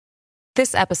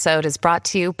This episode is brought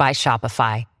to you by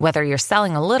Shopify. Whether you're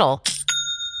selling a little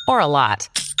or a lot,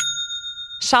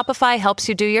 Shopify helps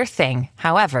you do your thing,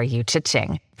 however you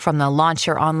cha-ching. From the launch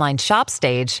your online shop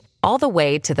stage, all the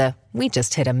way to the we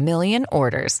just hit 1 million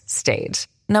orders stage.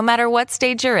 No matter what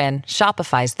stage you're in,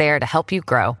 Shopify's there to help you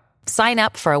grow. Sign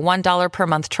up for a $1 per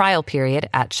month trial period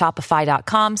at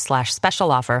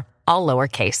shopify.com/special offer, all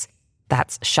lowercase.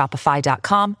 That's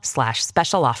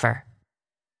shopify.com/special offer.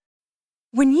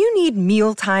 When you need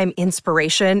mealtime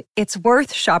inspiration, it's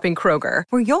worth shopping Kroger,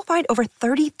 where you'll find over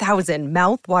 30,000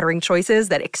 mouth-watering choices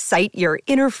that excite your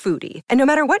inner foodie. And no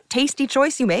matter what tasty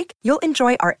choice you make, you'll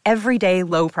enjoy our everyday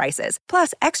low prices,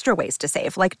 plus extra ways to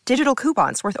save, like digital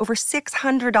coupons worth over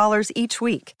 $600 each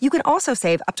week. You can also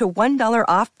save up to $1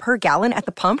 off per gallon at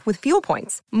the pump with fuel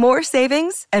points. More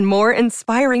savings and more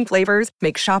inspiring flavors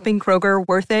make shopping Kroger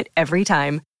worth it every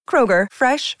time. Kroger,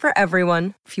 fresh for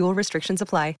everyone. Fuel restrictions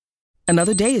apply.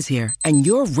 Another day is here, and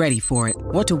you're ready for it.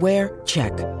 What to wear?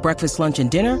 Check. Breakfast, lunch, and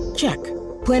dinner? Check.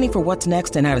 Planning for what's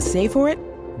next and how to save for it?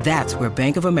 That's where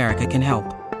Bank of America can help.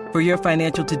 For your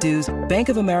financial to-dos, Bank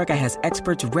of America has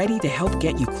experts ready to help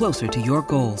get you closer to your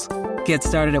goals. Get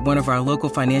started at one of our local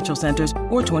financial centers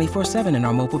or 24/7 in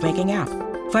our mobile banking app.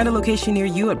 Find a location near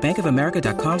you at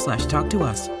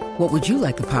bankofamerica.com/talktous. What would you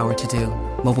like the power to do?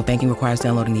 Mobile banking requires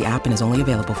downloading the app and is only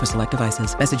available for select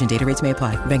devices. Message and data rates may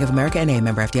apply. Bank of America N.A.,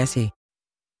 member FDIC.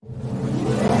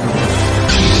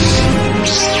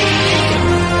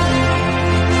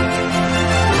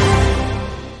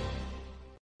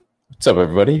 What's up,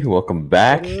 everybody? Welcome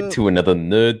back to another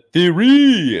Nerd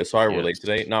Theory. Sorry we're late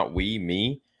today. Not we,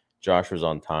 me. Josh was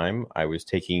on time. I was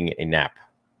taking a nap.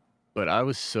 But I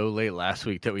was so late last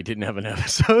week that we didn't have an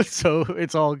episode, so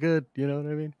it's all good. You know what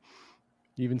I mean?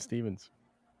 Even Stevens.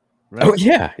 Right? Oh,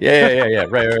 yeah.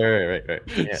 Right.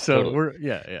 Yeah, so totally. we're,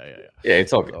 yeah. Yeah,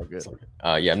 it's all good. All good. It's all good.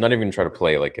 Yeah, I'm not even trying to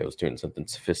play like I was doing something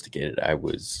sophisticated. I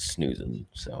was snoozing,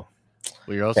 so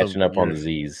well, you're also catching up on the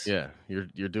Z's. Yeah,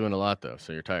 you're doing a lot, though,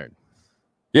 so you're tired.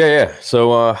 Yeah.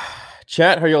 So,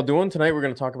 chat, how y'all doing? Tonight we're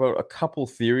going to talk about a couple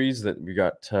theories that we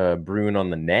got brewing on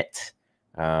the net.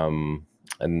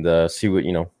 And see what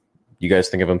you guys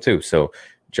think of them too. So,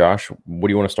 Josh, what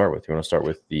do you want to start with? You want to start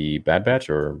with the Bad Batch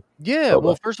or? Yeah. Boba?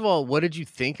 Well, first of all, what did you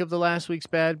think of the last week's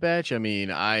Bad Batch? I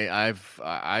mean,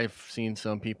 I've seen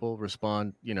some people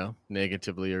respond,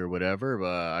 negatively or whatever.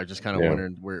 But I just kind of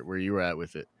wondered where you were at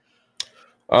with it.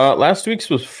 Last week's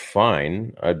was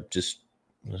fine. I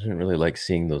didn't really like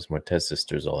seeing those Martez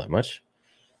sisters all that much.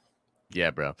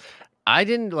 Yeah, bro. I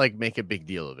didn't make a big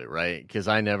deal of it, right? Because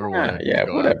I never wanted to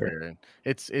go whatever. out there, and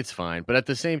it's fine. But at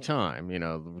the same time,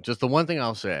 just the one thing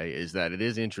I'll say is that it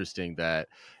is interesting that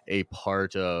a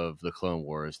part of the Clone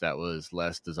Wars that was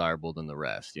less desirable than the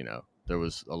rest. There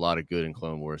was a lot of good in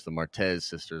Clone Wars. The Martez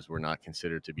sisters were not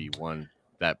considered to be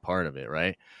that part of it,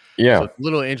 right? Yeah. So it's a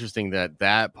little interesting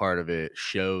that part of it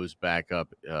shows back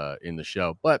up in the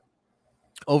show, but.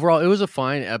 Overall, it was a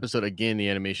fine episode. Again, the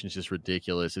animation is just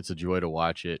ridiculous. It's a joy to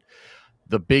watch it.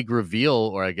 The big reveal,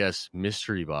 or I guess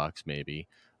mystery box maybe,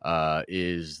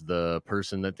 is the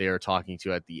person that they are talking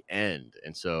to at the end.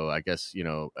 And so I guess,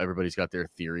 everybody's got their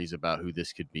theories about who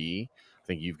this could be. I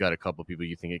think you've got a couple people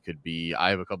you think it could be.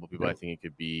 I have a couple people I think it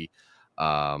could be.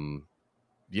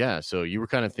 So you were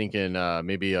kind of thinking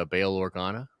maybe a Bail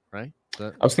Organa, right?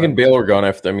 I was thinking Bail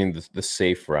Organa, the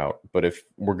safe route. But if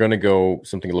we're going to go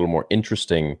something a little more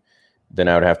interesting, then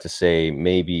I would have to say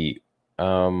maybe, I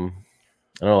know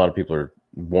a lot of people are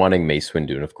wanting Mace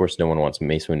Windu, and of course no one wants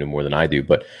Mace Windu more than I do,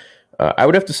 but I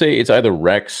would have to say it's either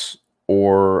Rex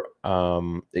or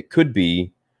it could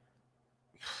be,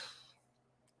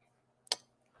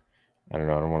 I don't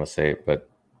know, I don't want to say it, but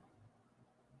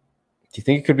do you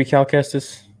think it could be Cal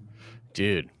Kestis?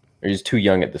 Dude. Or he's too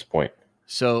young at this point?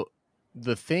 So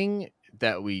the thing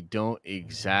that we don't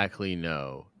exactly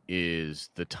know is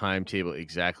the timetable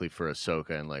exactly for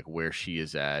Ahsoka and where she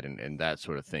is at and that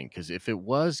sort of thing. Because if it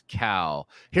was Cal,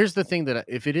 here's the thing that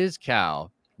if it is Cal,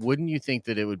 wouldn't you think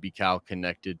that it would be Cal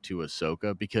connected to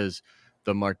Ahsoka? Because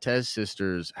the Martez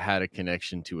sisters had a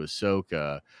connection to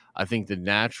Ahsoka. I think the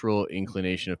natural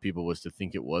inclination of people was to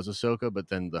think it was Ahsoka, but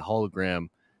then the hologram,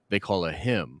 they call it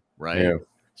him, right? Yeah.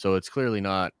 So it's clearly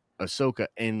not Ahsoka,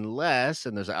 unless,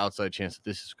 and there's an outside chance that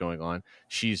this is going on,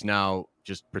 she's now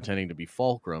just pretending to be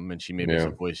Fulcrum and she maybe is a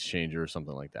voice changer or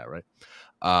something like that, right?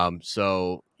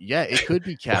 So yeah, it could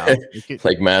be Cal. It could,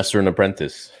 like Master and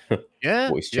Apprentice. Yeah,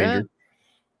 voice changer. Yeah.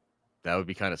 That would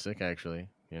be kind of sick, actually.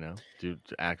 To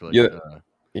act like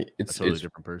it's a totally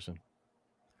different person.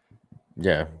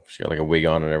 Yeah, she got a wig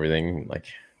on and everything.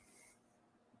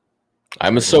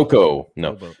 I'm Ahsoka.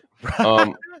 No.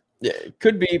 Yeah, it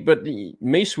could be, but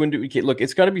Mace Windu. Okay, look,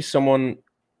 it's got to be someone.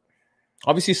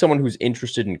 Obviously, someone who's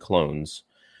interested in clones.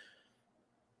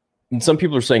 And some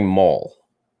people are saying Maul.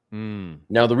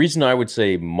 Now, the reason I would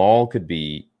say Maul could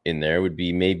be in there would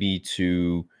be maybe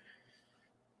to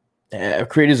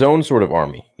create his own sort of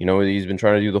army. You know, he's been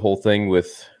trying to do the whole thing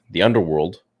with the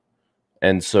underworld,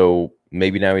 and so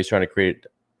maybe now he's trying to create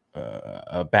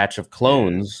a batch of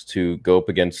clones to go up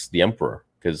against the Emperor,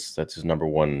 because that's his number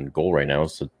one goal right now,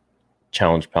 is to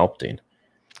challenge Palpatine.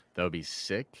 That would be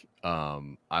sick.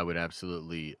 I would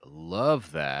absolutely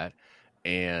love that.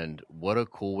 And what a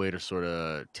cool way to sort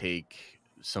of take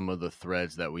some of the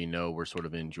threads that we know were sort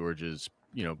of in George's,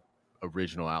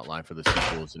 original outline for the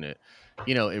sequels. And it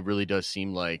really does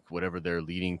seem like whatever they're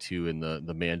leading to in the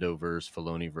Mandoverse,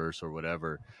 Filoniverse, or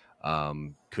whatever,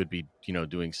 could be,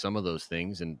 doing some of those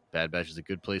things. And Bad Batch is a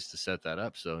good place to set that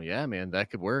up. So yeah, man, that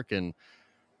could work. And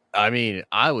I mean,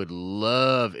 I would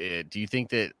love it. Do you think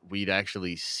that we'd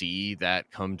actually see that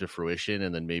come to fruition,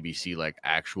 and then maybe see like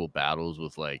actual battles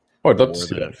with like I'd love more to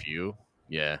see than that. a few?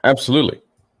 Yeah, Absolutely.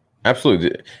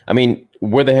 I mean,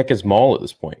 where the heck is Maul at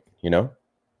this point?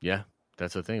 yeah,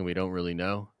 that's the thing. We don't really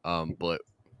know. But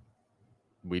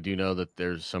we do know that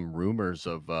there's some rumors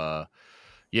of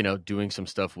doing some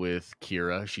stuff with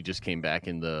Kira. She just came back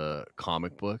in the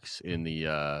comic books in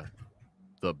the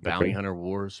Bounty Hunter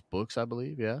Wars books, I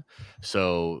believe. Yeah.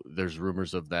 So there's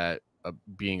rumors of that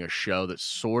being a show that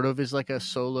sort of is like a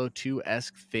Solo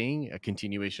 2-esque thing, a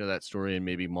continuation of that story, and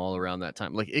maybe Maul around that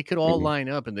time. Like, it could all line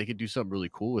up and they could do something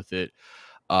really cool with it.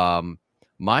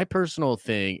 My personal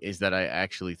thing is that I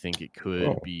actually think it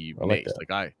could be Mace.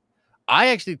 Like I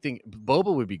actually think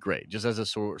Boba would be great, just as a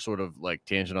sort of like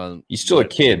tangent on. He's still a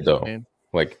kid, though.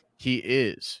 Like, he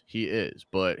is,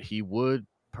 but he would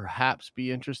perhaps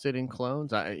be interested in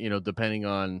clones. Depending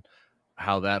on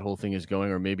how that whole thing is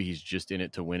going, or maybe he's just in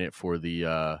it to win it for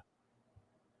the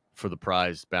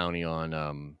prize bounty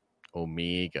on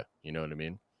Omega. You know what I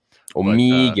mean?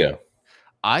 Omega. But,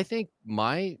 I think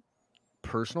my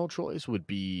personal choice would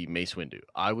be Mace Windu.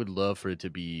 I would love for it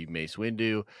to be Mace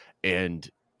Windu, and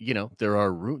there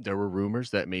were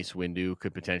rumors that Mace Windu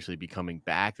could potentially be coming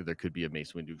back, that there could be a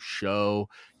Mace Windu show.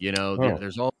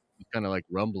 There's all kind of like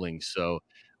rumblings. So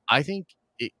I think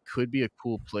it could be a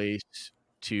cool place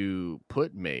to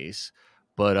put Mace.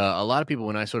 But a lot of people,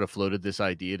 when I sort of floated this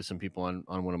idea to some people on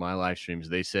one of my live streams,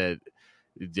 they said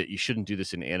that you shouldn't do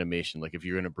this in animation. Like, if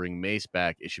you're going to bring Mace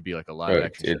back, it should be like a live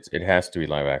action. It has to be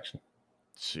live action.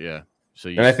 So, yeah. So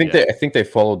I think they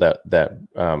followed that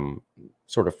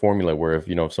sort of formula where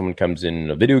if someone comes in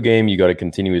a video game, you got to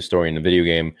continue his story in the video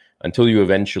game until you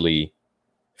eventually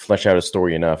flesh out a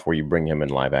story enough where you bring him in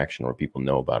live action, where people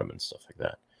know about him and stuff like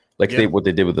that. Like what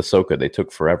they did with Ahsoka, they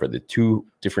took forever. The 2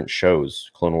 different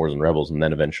shows, Clone Wars and Rebels, and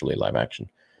then eventually live action.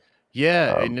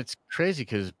 Yeah, and it's crazy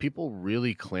because people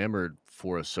really clamored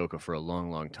for Ahsoka for a long,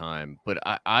 long time. But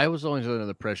I was always under the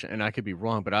impression, and I could be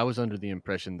wrong, but I was under the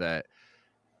impression that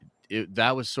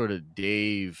that was sort of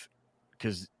Dave,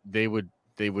 because they would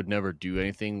never do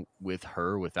anything with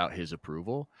her without his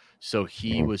approval. So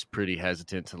he was pretty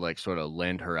hesitant to like sort of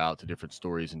lend her out to different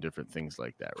stories and different things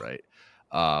like that, right?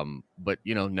 But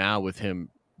now with him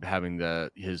having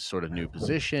his sort of new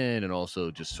position, and also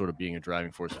just sort of being a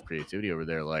driving force of creativity over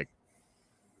there, like,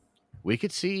 we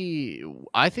could see,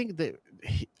 I think that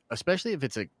especially if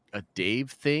it's a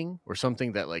Dave thing or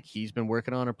something that like he's been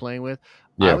working on or playing with,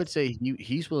 I would say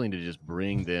he's willing to just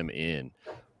bring them in.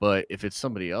 But if it's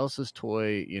somebody else's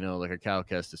toy, like a Cal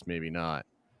Kestis, maybe not.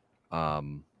 Cal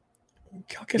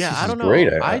Kestis I don't know.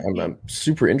 Great. I'm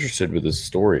super interested with this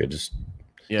story. I just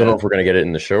don't know if we're going to get it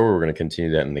in the show or we're going to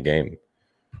continue that in the game.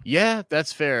 Yeah,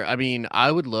 that's fair. I mean,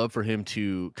 I would love for him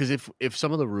to, because if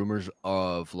some of the rumors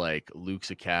of like Luke's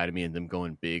Academy and them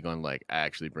going big on like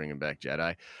actually bringing back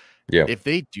Jedi, if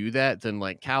they do that, then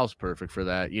like Cal's perfect for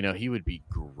that. He would be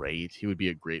great. He would be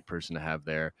a great person to have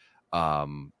there.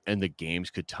 And the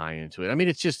games could tie into it. I mean,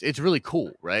 it's really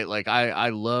cool, right? Like I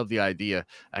love the idea.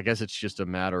 I guess it's just a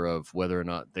matter of whether or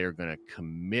not they're going to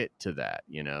commit to that,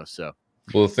 So,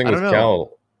 well, the thing with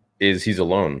Cal is he's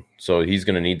alone, so he's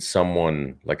going to need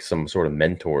someone like some sort of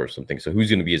mentor or something. So who's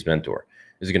going to be his mentor?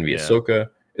 Is it going to be Ahsoka?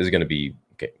 Is it going to be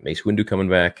Mace Windu coming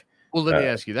back? Well, let me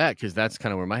ask you that, because that's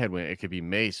kind of where my head went. It could be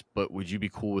Mace, but would you be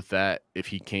cool with that if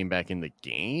he came back in the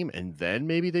game and then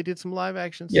maybe they did some live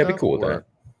action stuff? Yeah, I'd be cool with that.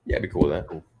 Yeah, I'd be cool with that.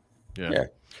 Cool. Yeah,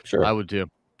 sure. I would too.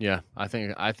 Yeah, I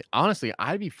think honestly,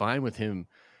 I'd be fine with him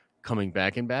coming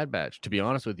back in Bad Batch. To be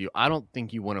honest with you, I don't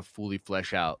think you want to fully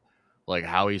flesh out like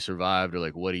how he survived or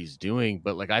like what he's doing,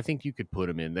 but like I think you could put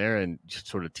him in there and just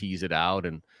sort of tease it out,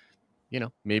 and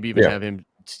maybe even have him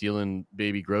stealing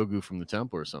baby Grogu from the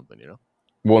temple or something, you know?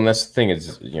 Well, and that's the thing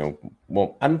is,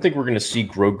 I don't think we're going to see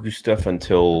Grogu stuff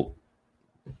until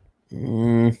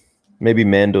maybe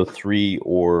Mando 3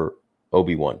 or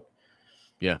Obi-Wan.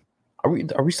 Yeah.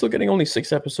 Are we still getting only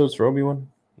 6 episodes for Obi-Wan?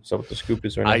 Is that what the scoop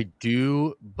is right now? I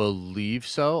do believe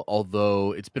so,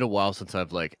 although it's been a while since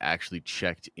I've like actually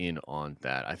checked in on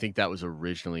that. I think that was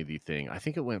originally the thing. I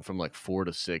think it went from like 4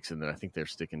 to 6, and then I think they're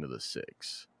sticking to the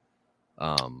 6.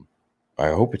 I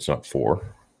hope it's not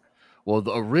 4. Well,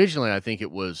 originally I think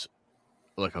it was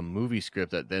like a movie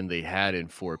script that then they had in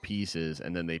 4 pieces,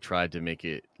 and then they tried to make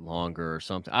it longer or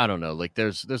something. I don't know. Like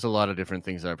there's a lot of different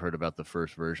things I've heard about the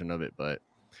first version of it, but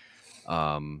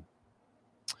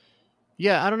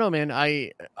yeah, I don't know, man.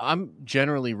 I'm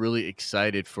generally really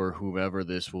excited for whoever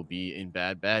this will be in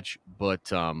Bad Batch, but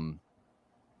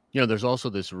there's also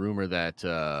this rumor that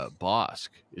Bosk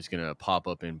is going to pop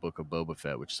up in Book of Boba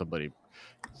Fett, which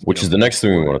is the next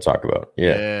thing we want to talk about.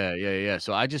 Yeah.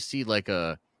 So I just see like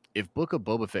if Book of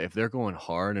Boba Fett, if they're going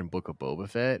hard in Book of Boba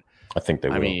Fett, I think they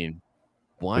will. I mean,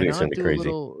 why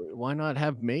not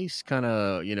have Mace kind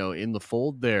of, in the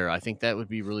fold there? I think that would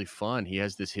be really fun. He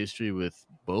has this history with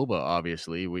Boba,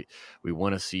 obviously. We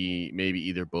want to see maybe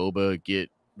either Boba get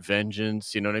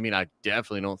vengeance, you know what I mean? I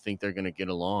definitely don't think they're going to get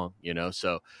along,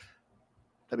 so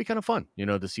that'd be kind of fun,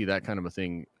 to see that kind of a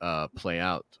thing play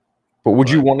out. But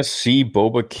would you want to see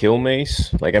Boba kill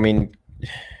Mace? Like, I mean,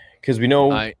 because we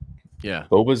know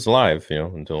Boba's alive,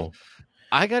 until...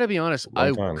 I gotta be honest,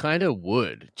 I kind of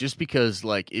would, just because,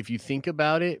 like, if you think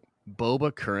about it,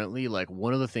 Boba currently, like,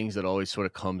 one of the things that always sort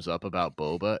of comes up about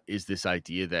Boba is this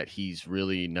idea that he's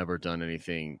really never done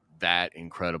anything that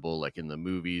incredible, like in the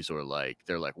movies, or like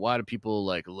they're like, why do people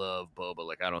like love Boba?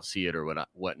 Like, I don't see it, or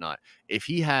whatnot. If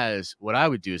he has, what I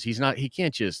would do is he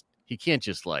can't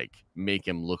just like make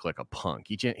him look like a punk.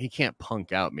 He can't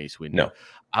punk out Mace Windu. No.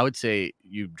 I would say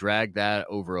you drag that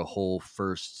over a whole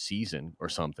first season or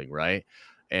something, right?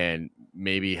 And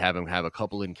maybe have him have a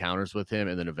couple encounters with him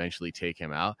and then eventually take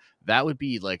him out. That would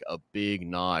be like a big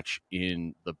notch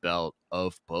in the belt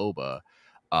of Boba.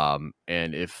 And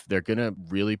if they're going to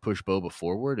really push Boba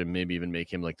forward and maybe even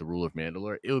make him like the ruler of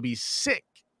Mandalore, it would be sick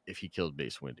if he killed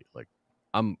Mace Windu. Like,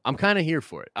 I'm kind of here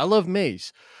for it. I love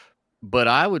Mace, but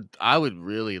I would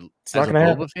really, it's not as a gonna Boba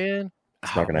happen. fan,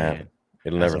 it's not going to happen.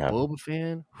 It'll never happen. As a Boba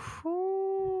fan,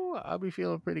 I'll be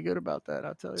feeling pretty good about that.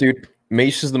 I'll tell you. Dude,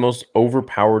 Mace is the most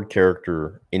overpowered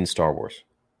character in Star Wars.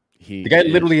 The guy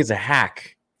literally is a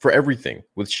hack for everything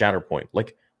with Shatterpoint.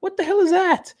 Like, what the hell is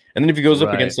that? And then if he goes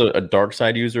up against a dark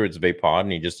side user, it's Vapod,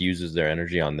 and he just uses their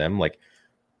energy on them. Like,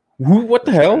 what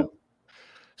the hell? True.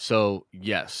 So,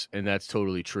 yes, and that's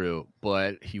totally true.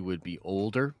 But he would be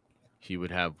older. He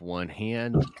would have one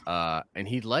hand, and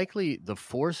the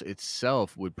Force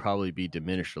itself would probably be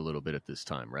diminished a little bit at this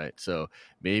time, right? So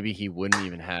maybe he wouldn't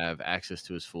even have access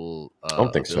to his full I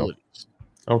don't think abilities. so.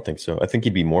 I don't think so. I think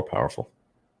he'd be more powerful.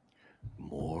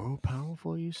 More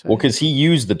powerful, you say? Well, because he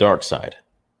used the dark side.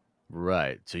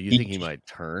 Right. So you think he might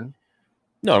turn?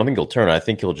 No, I don't think he'll turn. I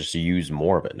think he'll just use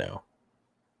more of it now.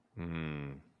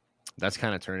 That's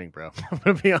kind of turning, bro. I'm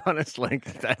going to be honest. Like,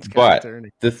 that's kind of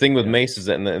turning. The thing with Mace is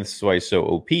that, and this is why he's so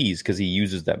OP, is because he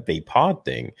uses that Vapod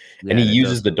thing, and he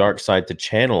uses the dark side to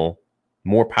channel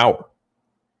more power.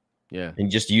 Yeah. And he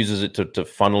just uses it to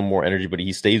funnel more energy, but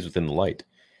he stays within the light.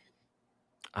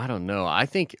 I don't know. I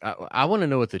think I want to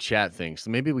know what the chat thinks. So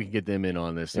maybe we can get them in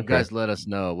on this. So guys, let us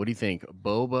know. What do you think?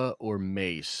 Boba or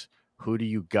Mace? Who do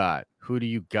you got? Who do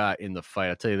you got in the fight?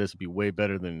 I'll tell you, this would be way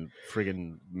better than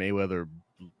friggin' Mayweather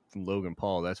Logan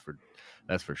Paul. That's for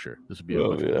sure. This would be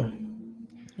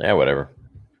yeah, whatever.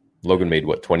 Logan made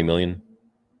what, 20 million?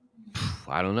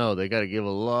 I don't know. They got to give a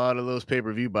lot of those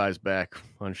pay-per-view buys back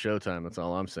on Showtime. That's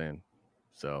all I'm saying.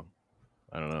 So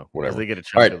I don't know. Whatever. They get a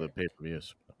chunk of the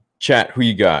pay-per-views. Chat, who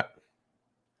you got?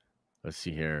 Let's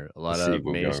see here. A lot of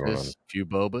Maces, a few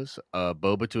Bobas.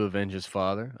 Boba to avenge his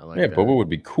father. I like that. Boba would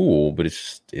be cool, but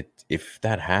if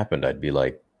that happened, I'd be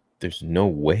like, there's no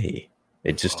way.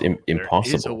 It's just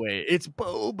impossible. There is a way. It's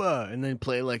Boba, and then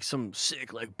play like some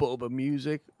sick like Boba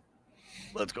music.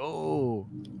 Let's go.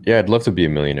 Yeah, I'd love to be a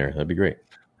millionaire. That'd be great.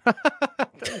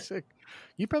 That's sick.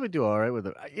 You'd probably do all right with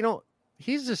it.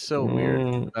 He's just so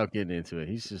weird. Without getting into it,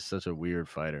 he's just such a weird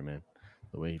fighter, man.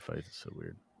 The way he fights is so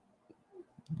weird.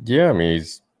 Yeah, I mean,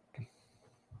 he's a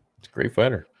great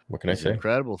fighter. What can I say? An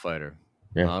incredible fighter.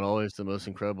 Yeah. Not always the most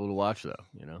incredible to watch,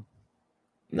 though.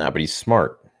 Nah, but he's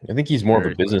smart. I think he's more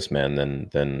of a businessman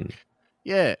than.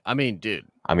 Yeah, I mean, dude.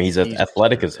 I mean, he's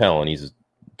athletic as hell, and he's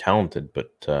talented,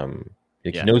 but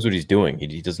he knows what he's doing.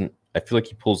 He doesn't. I feel like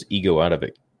he pulls ego out of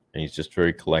it, and he's just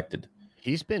very collected.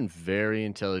 He's been very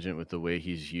intelligent with the way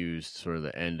he's used sort of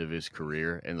the end of his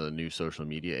career and the new social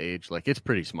media age. Like, it's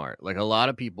pretty smart. Like, a lot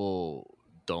of people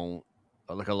don't,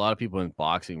 like, a lot of people in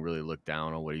boxing really look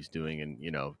down on what he's doing and,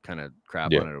 kind of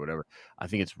crap on it or whatever. I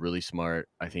think it's really smart.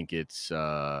 I think it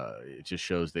just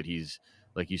shows that he's,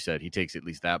 like you said, he takes at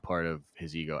least that part of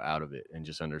his ego out of it and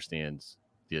just understands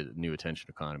the new attention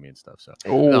economy and stuff. So,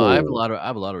 no, I have a lot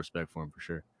of respect for him for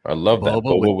sure. I love that.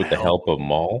 Boba with the help of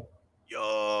Maul.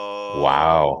 Yo,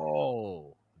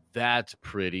 wow, that's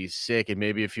pretty sick. And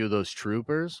maybe a few of those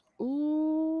troopers.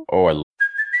 Ooh. Oh,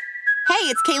 Hey,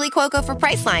 it's Kaylee Cuoco for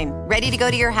Priceline. Ready to go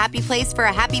to your happy place for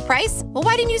a happy price? Well,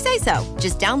 why didn't you say so?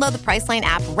 Just download the Priceline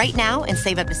app right now and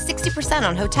save up to 60%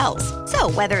 on hotels.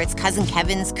 So whether it's Cousin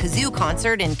Kevin's Kazoo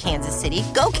Concert in Kansas City,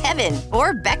 go Kevin,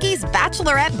 or Becky's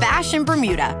Bachelorette Bash in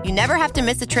Bermuda, you never have to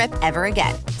miss a trip ever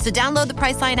again. So download the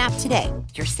Priceline app today.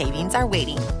 Your savings are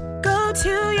waiting. Go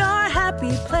to your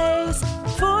happy place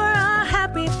for a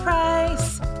happy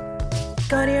price.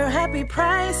 Go to your happy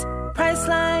price,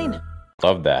 Priceline.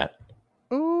 Love that.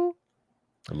 Ooh.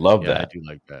 Love that. I do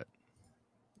like that.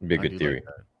 It'd be a good theory.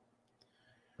 Like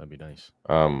that'd be nice.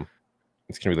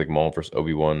 It's gonna be like Maul versus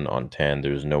Obi-Wan on 10.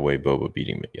 There's no way Boba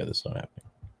beating me. Yeah, that's not happening.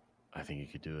 I think you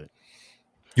could do it.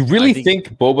 You really think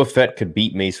Boba Fett could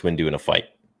beat Mace Windu in a fight?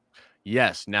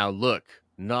 Yes. Now look,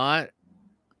 not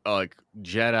like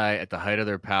Jedi at the height of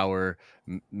their power,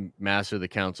 master of the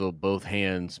council, both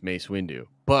hands, Mace Windu.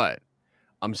 But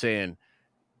I'm saying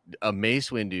a Mace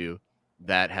Windu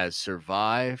that has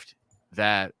survived,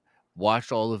 that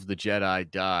watched all of the Jedi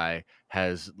die,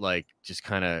 has like just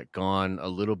kind of gone a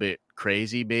little bit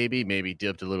crazy, maybe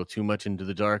dipped a little too much into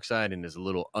the dark side and is a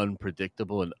little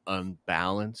unpredictable and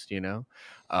unbalanced,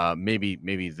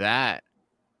 maybe that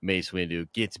Mace Windu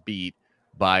gets beat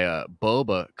by a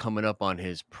Boba coming up on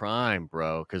his prime,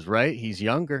 bro. Because he's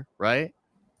younger, right?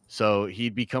 So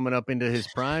he'd be coming up into his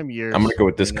prime years. I'm gonna go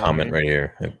with this comment right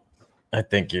here. I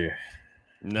think you're.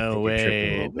 No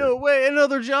way.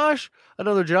 Another Josh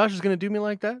is gonna do me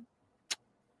like that.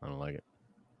 I don't like it.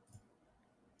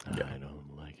 Yeah. I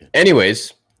don't like it.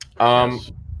 Anyways,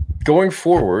 going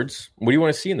forwards, what do you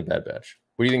want to see in the Bad Batch?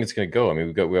 What do you think it's gonna go? I mean,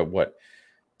 we got what?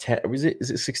 10, is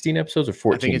it 16 episodes or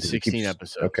 14? I think it's 16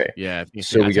 episodes. Okay. Yeah.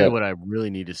 So what I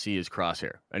really need to see is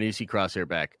Crosshair. I need to see Crosshair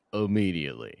back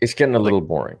immediately. It's getting a little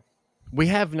boring. We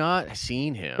have not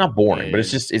seen him. Not boring, but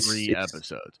it's 3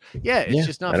 episodes. Yeah, it's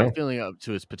just not fulfilling up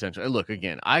to its potential. And look,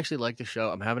 again, I actually like the show.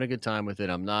 I'm having a good time with it.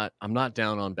 I'm not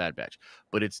down on Bad Batch,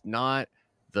 but it's not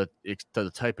the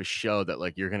type of show that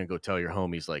like you're gonna go tell your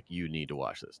homies like you need to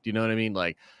watch this. Do you know what I mean?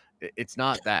 Like it's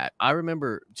not that. I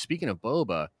remember, speaking of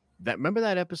Boba, remember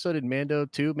that episode in Mando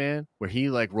 2, man, where he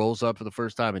like rolls up for the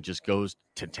first time and just goes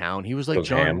to town. He was like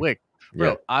John Wick. Bro,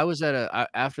 yeah. I was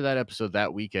after that episode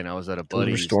that weekend, I was at a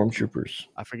buddy's. Stormtroopers.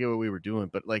 I forget what we were doing,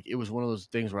 but like it was one of those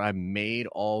things where I made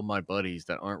all my buddies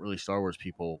that aren't really Star Wars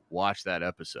people watch that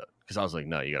episode because I was like,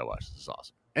 no, you got to watch this. This is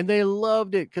awesome. And they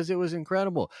loved it because it was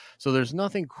incredible. So there's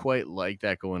nothing quite like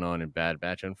that going on in Bad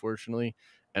Batch, unfortunately.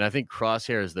 And I think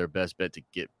Crosshair is their best bet to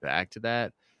get back to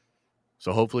that.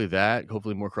 So hopefully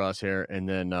more Crosshair. And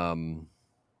then,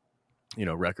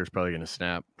 Wrecker's probably going to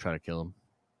snap, try to kill him.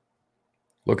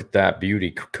 Look at that beauty.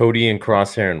 Cody and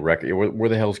Crosshair and Wrecker. Where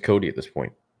the hell is Cody at this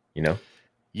point?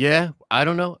 Yeah, I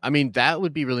don't know. I mean, that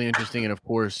would be really interesting. And of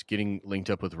course, getting linked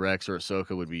up with Rex or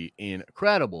Ahsoka would be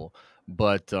incredible.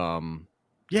 But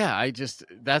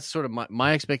that's sort of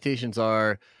my expectations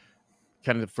are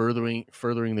kind of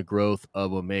furthering the growth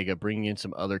of Omega, bringing in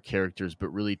some other characters, but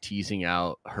really teasing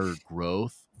out her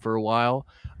growth for a while.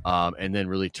 And then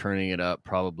really turning it up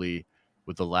probably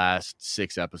with the last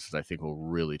 6 episodes, I think will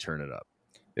really turn it up.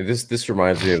 This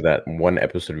reminds me of that one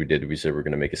episode we did. We said we're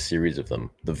going to make a series of them,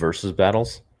 the versus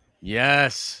battles.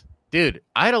 Yes, dude,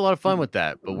 I had a lot of fun with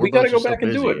that. But we got to go back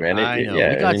and do it, man. I know.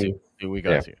 We got to. We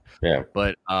got to. Yeah,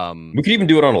 but we could even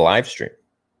do it on a live stream.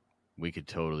 We could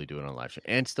totally do it on a live stream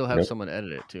and still have someone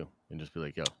edit it too, and just be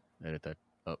like, "Yo, edit that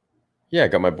up." Yeah, I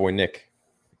got my boy Nick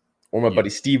or my buddy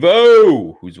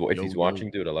Steve-O, if he's watching,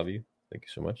 dude. I love you. Thank you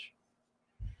so much.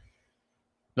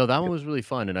 No, that one was really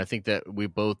fun, and I think that we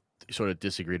both sort of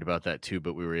disagreed about that too,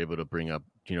 but we were able to bring up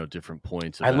different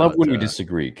points. I love when we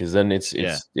disagree because then it's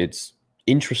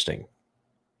interesting.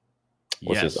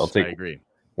 Yes, I'll take. I agree.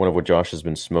 One of what Josh has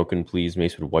been smoking, please.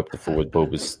 Mace would wipe the floor with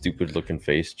Boba's stupid-looking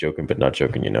face, joking but not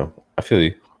joking. I feel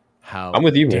you. I'm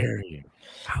with you, man.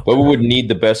 Boba would need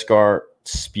the Beskar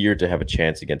spear to have a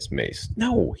chance against Mace.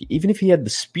 No, even if he had the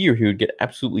spear, he would get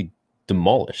absolutely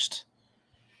demolished.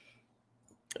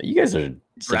 You guys are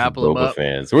Boba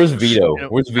fans. Where's Vito?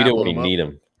 Where's Vito when you need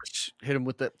him? Hit him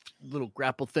with that little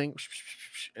grapple thing.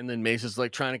 and then Mace is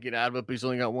like trying to get out of it, but he's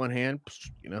only got one hand.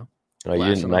 You know. Oh,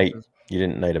 you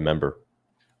didn't knight a member.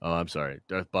 Oh, I'm sorry,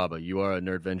 Darth Boba. You are a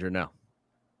Nerd Venger now.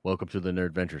 Welcome to the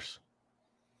Nerd Vengers.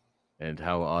 And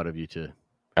how odd of you to.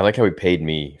 I like how he paid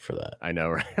me for that. I know,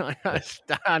 right?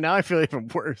 Now I feel even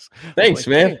worse. Thanks,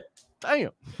 man.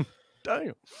 Damn.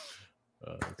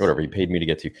 Whatever, he paid me to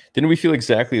get to you. Didn't we feel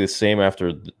exactly the same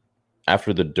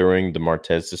during the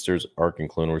Martez sisters arc in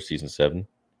Clone Wars season 7?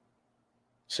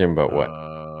 Same about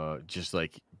what? Just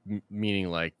like meaning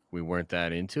like we weren't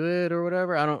that into it or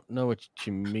whatever. I don't know what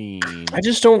you mean. I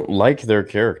just don't like their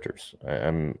characters.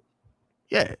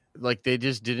 Yeah, like they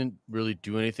just didn't really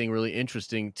do anything really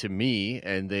interesting to me,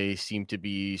 and they seem to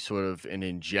be sort of an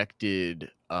injected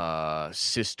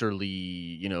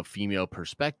sisterly, female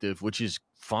perspective, which is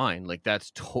fine. Like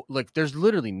that's like there's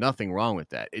literally nothing wrong with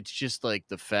that. It's just like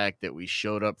the fact that we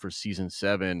showed up for season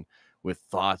 7 with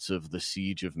thoughts of the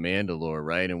siege of Mandalore,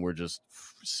 right? And we're just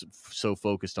so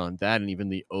focused on that, and even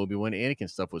the Obi-Wan Anakin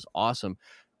stuff was awesome.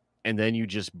 And then you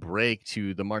just break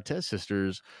to the Martez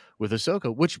sisters with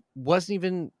Ahsoka, which wasn't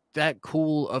even that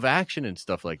cool of action and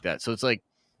stuff like that. So it's like,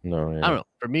 no, yeah. I don't know.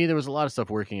 For me, there was a lot of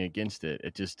stuff working against it.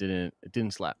 It just didn't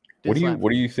slap. What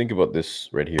do you think about this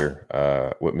right here?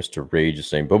 What Mr. Rage is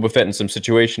saying. Boba Fett in some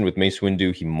situation with Mace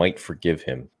Windu, he might forgive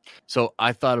him. So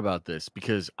I thought about this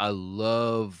because I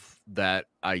love that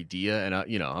idea,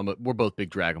 and we're both big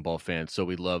Dragon Ball fans, so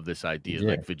we love this idea,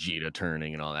 like Vegeta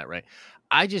turning and all that, right?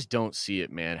 I just don't see it,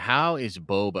 man. How is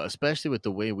Boba, especially with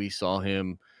the way we saw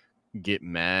him get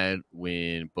mad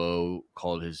when Bo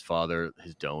called his father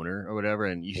his donor or whatever,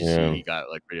 and you see he got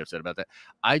like pretty upset about that.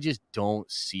 I just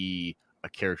don't see a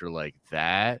character like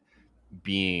that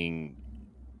being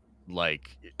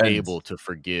like able to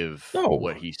forgive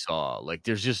what he saw. Like,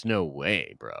 there's just no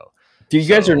way, bro. You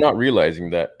guys are not realizing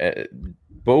that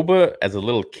Boba, as a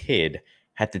little kid,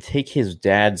 had to take his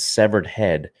dad's severed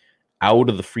head out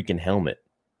of the freaking helmet.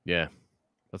 Yeah,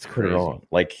 that's put crazy. It on.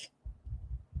 Like,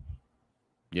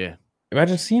 yeah,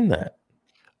 imagine seeing that.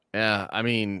 Yeah, I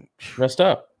mean, messed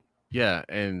up. Yeah,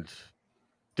 and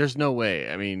there's no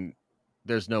way. I mean,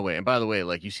 there's no way. And by the way,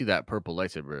 like, you see that purple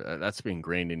lightsaber, that's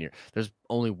ingrained in your. There's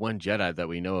only one Jedi that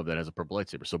we know of that has a purple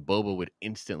lightsaber, so Boba would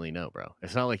instantly know, bro.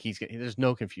 It's not like there's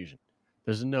no confusion.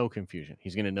 There's no confusion.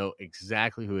 He's gonna know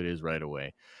exactly who it is right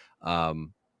away, and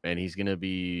he's gonna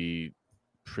be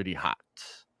pretty hot.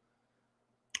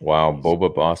 Wow,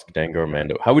 Boba, Bosk, Dango,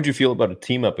 Mando. How would you feel about a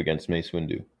team up against Mace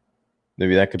Windu?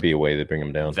 Maybe that could be a way to bring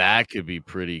him down. That could be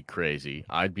pretty crazy.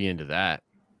 I'd be into that.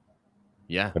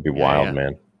 Yeah. That'd be wild,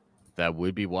 man. That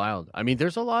would be wild. I mean,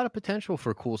 there's a lot of potential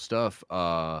for cool stuff,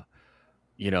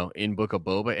 in Book of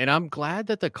Boba. And I'm glad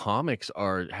that the comics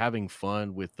are having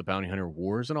fun with the Bounty Hunter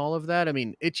Wars and all of that. I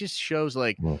mean, it just shows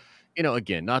like,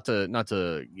 again, not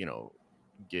to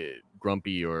get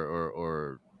grumpy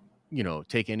or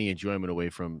take any enjoyment away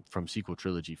from sequel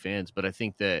trilogy fans, but I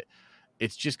think that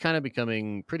it's just kind of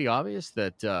becoming pretty obvious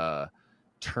that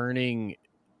turning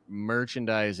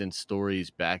merchandise and stories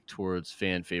back towards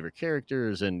fan favorite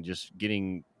characters and just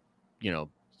getting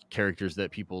characters that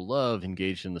people love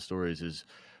engaged in the stories is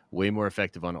way more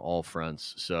effective on all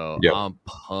fronts. So I'm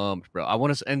pumped, bro. I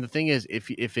want to, and the thing is, if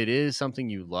it is something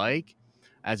you like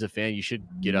as a fan, you should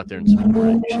get out there and support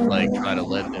it. You should like try to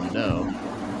let them know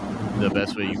the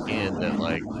best way you can that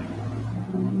like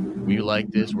we like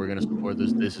this, we're gonna support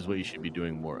this. This is what you should be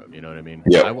doing more of. You know what I mean?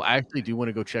 Yeah. I actually do want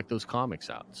to go check those comics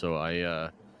out. So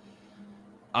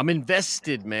I'm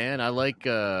invested, man. I like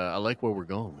where we're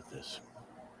going with this.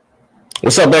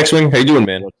 What's up, X-Wing? How you doing,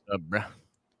 man? What's up, bro?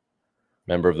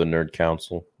 Member of the Nerd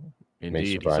Council.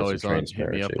 Indeed, he's always on. Hit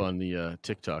me up on the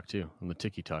TikTok too, on the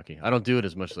Tiki-Taki. I don't do it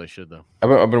as much as I should though.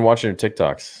 I've been watching your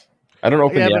TikToks. I don't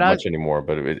open the app much anymore,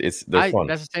 but they're fun.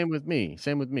 That's the same with me.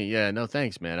 Yeah, no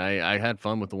thanks, man. I had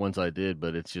fun with the ones I did,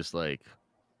 but it's just like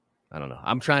I don't know.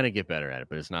 I'm trying to get better at it,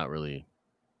 but it's not really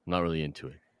into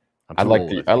it. I like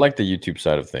the YouTube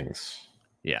side of things.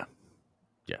 Yeah,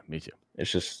 me too.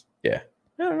 It's just I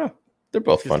don't know. They're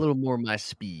both fun. A little more my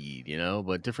speed,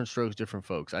 but different strokes, different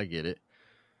folks. I get it.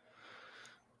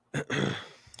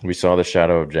 We saw the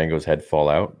shadow of Django's head fall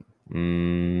out.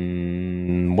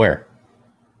 Where?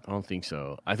 I don't think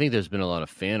so. I think there's been a lot of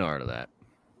fan art of that.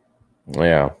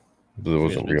 Yeah, but it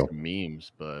wasn't real.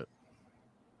 Memes, but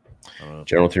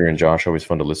General Theory and Josh always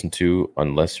fun to listen to.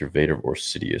 Unless you're Vader or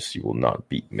Sidious, you will not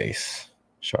beat Mace.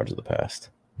 Shards of the Past.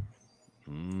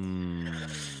 I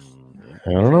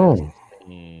don't know.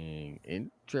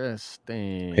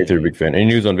 Interesting. Hey, they're a big fan. Any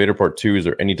news on Vader Part 2? Is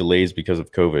there any delays because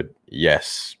of COVID?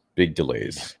 Yes, big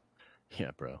delays.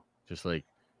 Yeah, bro. Just like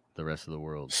the rest of the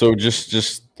world. So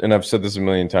just and I've said this a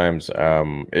million times,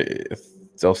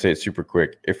 I'll say it super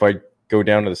quick. If I go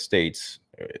down to the States,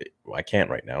 I can't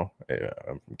right now.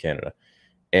 I'm from Canada.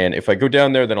 And if I go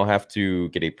down there, then I'll have to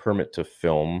get a permit to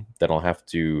film. Then I'll have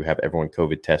to have everyone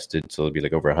COVID tested. So it'll be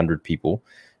like over 100 people.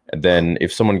 And then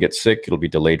if someone gets sick, it'll be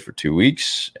delayed for 2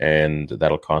 weeks. And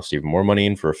that'll cost even more money.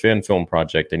 And for a fan film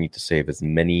project, I need to save as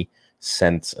many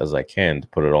cents as I can to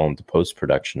put it all into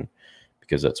post-production,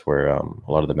 because that's where a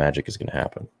lot of the magic is going to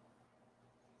happen.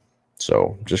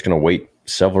 So I'm just going to wait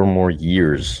several more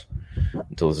years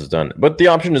until this is done. But the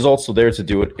option is also there to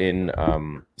do it in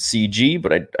CG,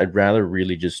 but I'd rather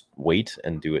really just wait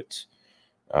and do it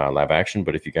live action.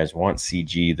 But if you guys want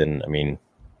CG, then, I mean,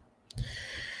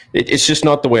 it's just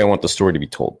not the way I want the story to be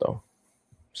told, though.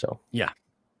 So yeah.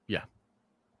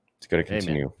 It's got to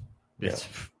continue. Hey, it's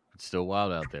still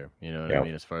wild out there. You know what I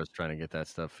mean? As far as trying to get that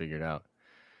stuff figured out.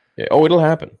 Yeah. Oh, it'll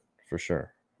happen for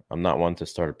sure. I'm not one to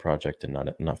start a project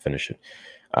and not finish it.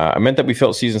 I meant that we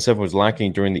felt season 7 was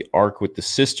lacking during the arc with the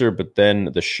sister, but then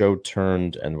the show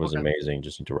turned and was amazing.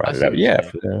 Just need to ride it out.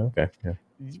 Yeah. Okay. Yeah.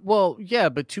 Well, yeah,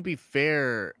 but to be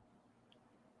fair,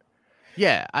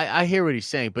 yeah, I hear what he's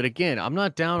saying. But again, I'm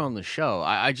not down on the show.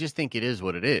 I just think it is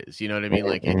what it is. You know what I mean?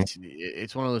 Like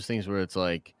it's one of those things where it's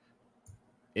like,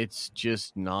 it's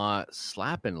just not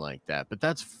slapping like that, but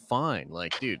that's fine.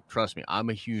 Like, dude, trust me, I'm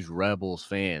a huge Rebels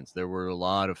fan. There were a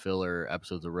lot of filler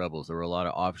episodes of Rebels. There were a lot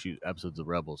of offshoot episodes of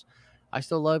Rebels. I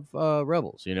still love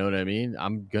Rebels. You know what I mean?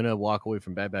 I'm gonna walk away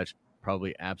from Bad Batch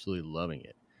probably absolutely loving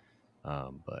it.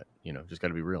 But you know, just got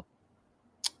to be real.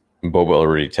 Boba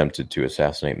already attempted to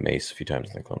assassinate Mace a few times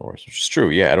in the Clone Wars, which is true.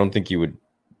 Yeah, I don't think you would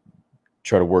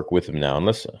try to work with him now,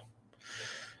 unless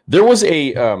there was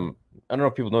a. I don't know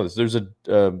if people know this. There's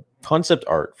a concept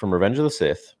art from Revenge of the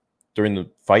Sith during the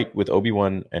fight with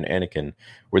Obi-Wan and Anakin,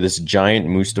 where this giant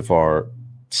Mustafar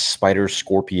spider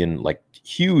scorpion, like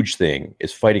huge thing,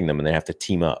 is fighting them, and they have to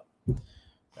team up.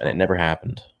 And it never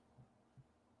happened.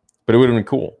 But it would have been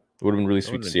cool. It would have been really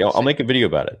sweet to see. I'll make a video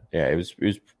about it. Yeah, it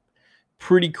was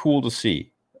pretty cool to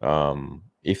see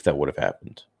if that would have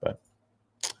happened. But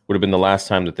would have been the last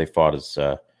time that they fought as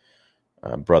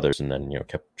brothers, and then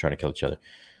kept trying to kill each other.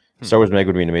 Star Wars Meg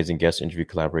would be an amazing guest interview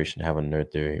collaboration to have on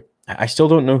Nerd Theory. I still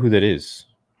don't know who that is.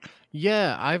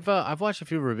 Yeah, I've watched a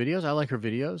few of her videos. I like her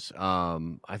videos.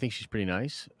 I think she's pretty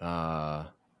nice. Yeah,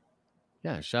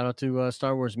 shout out to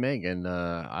Star Wars Meg, and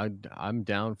I'm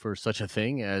down for such a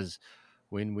thing as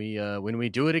when we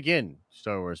do it again.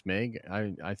 Star Wars Meg,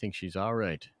 I think she's all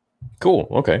right. Cool.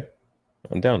 Okay,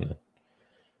 I'm down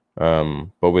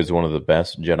then. Boba is one of the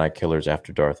best Jedi killers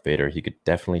after Darth Vader. He could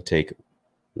definitely take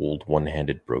old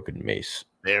one-handed broken Mace.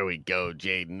 There we go,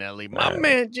 Jade Nelly. My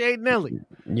man, Jade Nelly.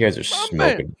 You guys are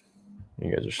smoking.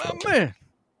 You guys are smoking.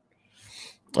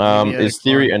 My man. Is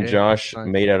Theory and Josh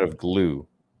made out of glue?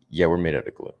 Yeah, we're made out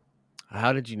of glue.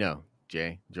 How did you know,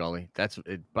 Jay Jolly? That's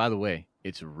it. By the way,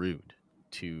 it's rude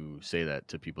to say that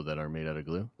to people that are made out of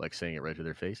glue, like saying it right to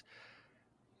their face.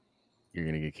 You're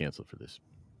going to get canceled for this.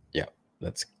 Yeah,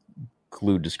 that's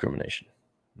glue discrimination.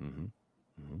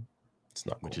 It's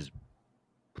not cool. Which is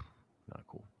not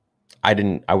cool.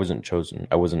 I wasn't chosen.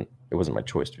 It wasn't my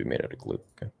choice to be made out of glue.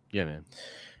 Okay. Yeah, man.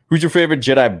 Who's your favorite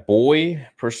Jedi boy?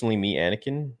 Personally, me,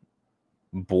 Anakin.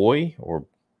 Boy or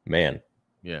man?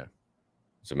 Yeah.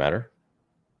 Does it matter?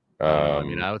 I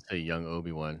mean, I would say young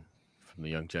Obi-Wan from the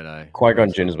Young Jedi.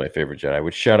 Qui-Gon Jinn is my favorite Jedi.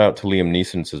 Which shout out to Liam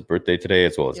Neeson. It's his birthday today,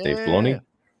 as well as Dave Filoni.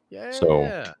 Yeah. So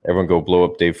everyone go blow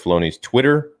up Dave Filoni's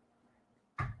Twitter.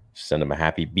 Send him a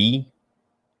happy B.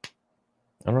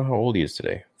 I don't know how old he is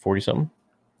today. 40-something?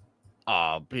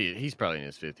 Oh, he's probably in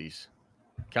his 50s.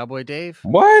 Cowboy Dave?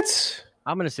 What?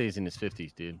 I'm going to say he's in his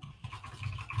 50s, dude.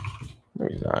 No,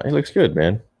 he's not. He looks good,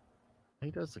 man.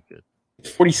 He does look good.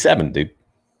 He's 47, dude.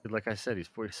 Like I said, he's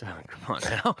 47. Come on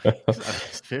now. He's not in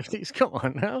his 50s. Come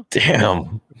on now.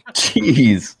 Damn.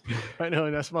 Jeez. I know,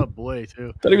 and that's my boy,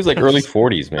 too. I thought he was like early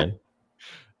 40s, man.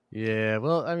 Yeah,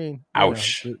 well, I mean.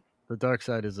 Ouch. The dark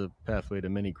side is a pathway to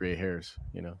many gray hairs.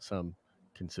 Some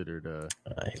considered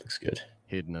he looks good.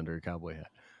 Hidden under a cowboy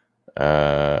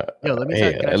hat. Let me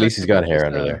at least he's got hair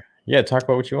under there. Yeah, talk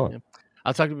about what you want. Yeah.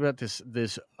 I'll talk about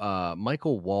this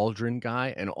Michael Waldron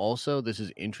guy, and also this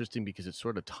is interesting because it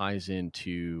sort of ties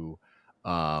into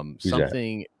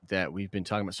something that we've been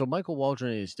talking about. So Michael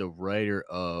Waldron is the writer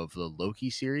of the Loki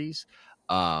series.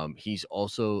 He's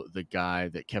also the guy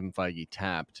that Kevin Feige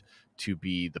tapped to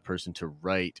be the person to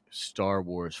write Star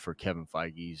Wars for Kevin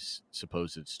Feige's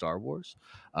supposed Star Wars,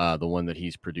 the one that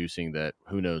he's producing that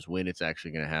who knows when it's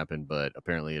actually going to happen, but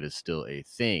apparently it is still a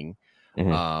thing.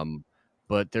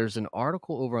 But there's an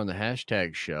article over on the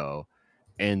hashtag show,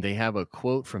 and they have a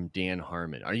quote from Dan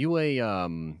Harmon. Are you a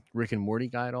Rick and Morty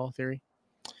guy at all, Theory?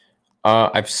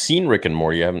 I've seen Rick and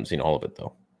Morty. I haven't seen all of it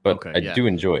though, but Okay, I yeah. do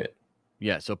enjoy it.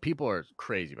 Yeah, so people are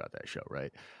crazy about that show,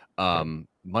 right? Right.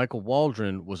 Michael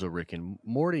Waldron was a Rick and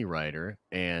Morty writer,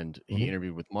 and he Mhm.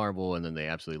 interviewed with Marvel, and then they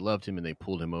absolutely loved him, and they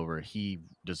pulled him over. He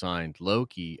designed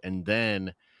Loki, and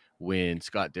then when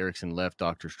Scott Derrickson left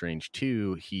Doctor Strange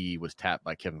 2, he was tapped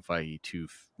by Kevin Feige to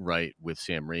write with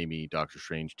Sam Raimi Doctor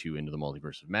Strange 2 Into the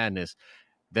Multiverse of Madness.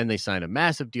 Then they signed a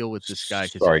massive deal with this guy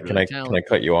because he's Sorry, really can I talented.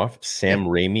 cut you off? Sam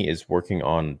Raimi is working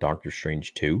on Doctor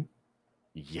Strange 2?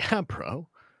 Yeah, bro.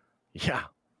 Yeah.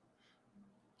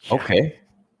 Okay.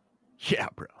 Yeah,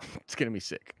 bro. It's gonna be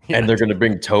sick. And they're going to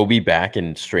bring Toby back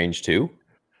in Strange 2?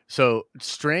 So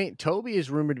Toby is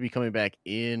rumored to be coming back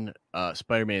in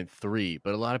Spider-Man 3,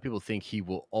 but a lot of people think he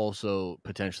will also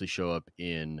potentially show up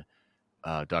in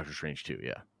Doctor Strange 2.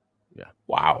 Yeah.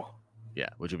 Wow. Yeah,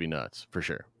 which would be nuts for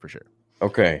sure.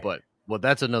 Okay. But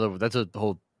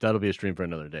that'll be a stream for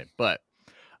another day. But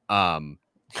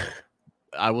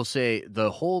I will say the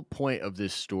whole point of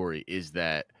this story is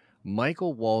that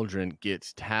Michael Waldron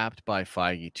gets tapped by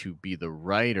Feige to be the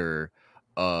writer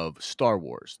of Star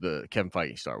Wars, the Kevin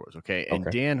Feige Star Wars. Okay. And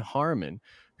Okay. Dan Harmon,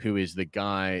 who is the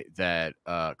guy that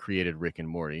created Rick and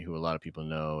Morty, who a lot of people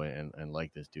know and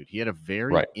like this dude, he had a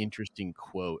very Right. interesting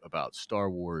quote about Star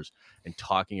Wars and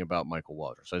talking about Michael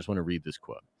Waldron. So I just want to read this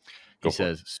quote. He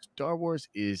says, Star Wars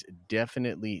is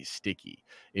definitely sticky.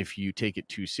 If you take it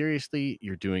too seriously,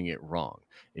 you're doing it wrong.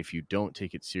 If you don't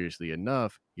take it seriously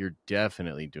enough, you're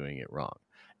definitely doing it wrong.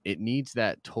 It needs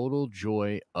that total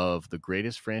joy of the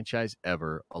greatest franchise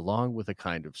ever, along with a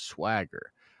kind of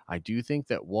swagger. I do think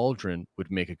that Waldron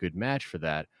would make a good match for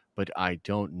that, but I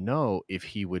don't know if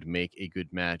he would make a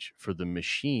good match for the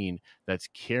machine that's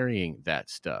carrying that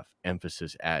stuff.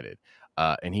 Emphasis added.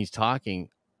 And he's talking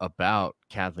about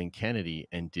Kathleen Kennedy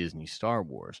and Disney Star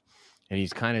Wars. And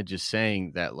he's kind of just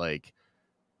saying that, like,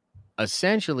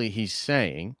 essentially he's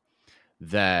saying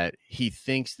that he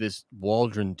thinks this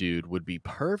Waldron dude would be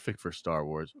perfect for Star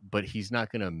Wars, but he's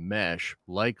not going to mesh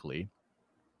likely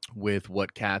with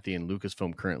what Kathy and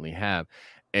Lucasfilm currently have.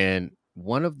 And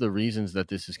one of the reasons that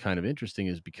this is kind of interesting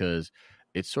is because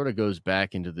it sort of goes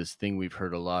back into this thing we've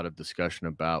heard a lot of discussion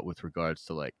about with regards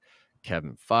to like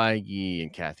Kevin Feige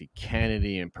and Kathy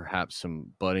Kennedy, and perhaps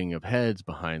some butting of heads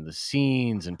behind the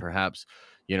scenes, and perhaps,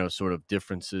 sort of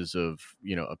differences of,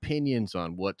 opinions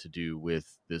on what to do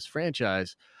with this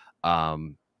franchise.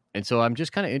 And so I'm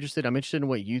just kind of interested. I'm interested in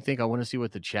what you think. I want to see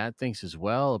what the chat thinks as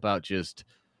well about just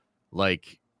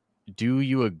like, do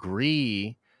you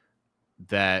agree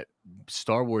that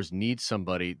Star Wars needs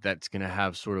somebody that's going to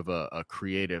have sort of a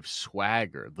creative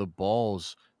swagger, the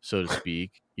balls, so to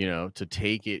speak, to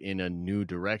take it in a new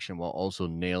direction while also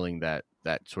nailing that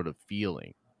sort of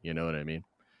feeling? You know what I mean?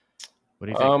 What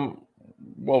do you think?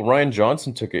 Well, Ryan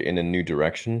Johnson took it in a new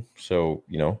direction, so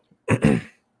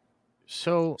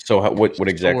So what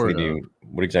exactly sort do of. you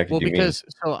do you mean?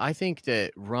 So I think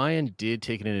that Ryan did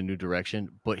take it in a new direction,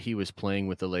 but he was playing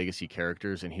with the legacy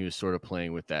characters, and he was sort of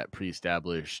playing with that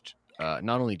pre-established,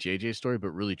 not only JJ's story, but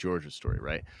really George's story,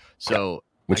 right? So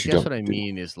Which I you guess don't what I do.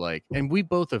 mean is like, and we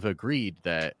both have agreed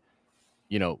that,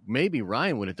 maybe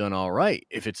Ryan would have done all right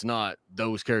if it's not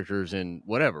those characters and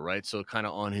whatever, right? So kind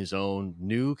of on his own,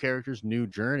 new characters, new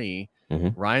journey,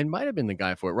 Mhm. Ryan might have been the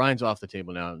guy for it. Ryan's off the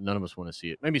table now. None of us want to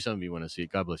see it. Maybe some of you want to see it.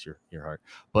 God bless your heart.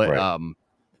 But Right.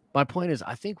 my point is,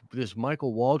 I think this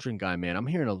Michael Waldron guy, man, I'm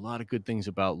hearing a lot of good things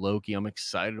about Loki. I'm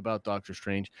excited about Doctor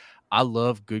Strange. I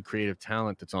love good creative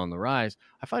talent that's on the rise.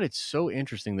 I find it so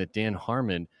interesting that Dan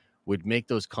Harmon would make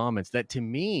those comments that, to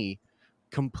me,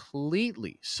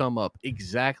 completely sum up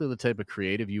exactly the type of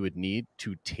creative you would need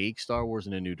to take Star Wars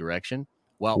in a new direction.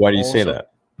 While Why do you also, say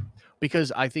that?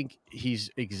 because I think he's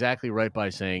exactly right by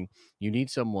saying you need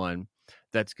someone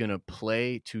that's going to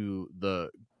play to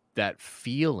that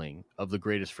feeling of the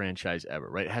greatest franchise ever,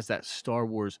 right? It has that Star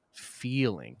Wars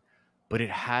feeling, but it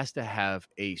has to have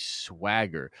a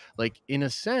swagger. Like, in a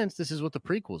sense, this is what the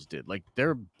prequels did. Like,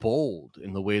 they're bold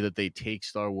in the way that they take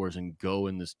Star Wars and go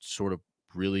in this sort of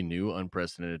really new,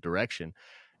 unprecedented direction.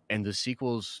 And the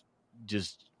sequels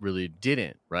just really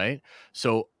didn't, right?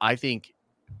 So I think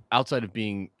outside of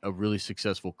being a really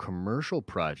successful commercial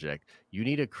project, you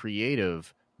need a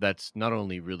creative that's not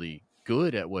only really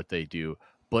good at what they do,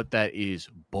 but that is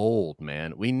bold,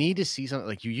 man. We need to see something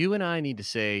like you and I need to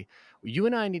say, you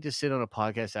and I need to sit on a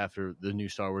podcast after the new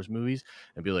Star Wars movies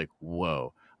and be like,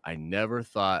 whoa, I never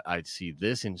thought I'd see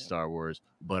this in Star Wars,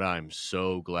 but I'm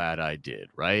so glad I did,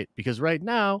 right? Because right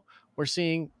now we're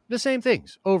seeing the same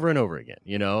things over and over again,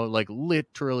 like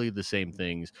literally the same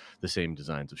things, the same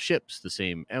designs of ships, the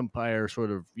same empire sort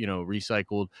of,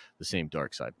 recycled, the same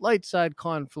dark side, light side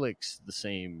conflicts, the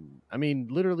same, I mean,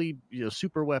 literally,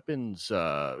 super weapons,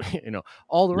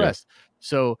 all the rest.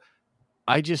 So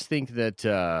I just think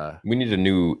that we need a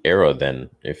new era then,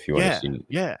 if you want to see.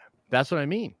 Yeah, that's what I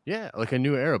mean. Yeah, like a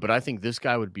new era. But I think this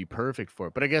guy would be perfect for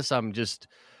it. But I guess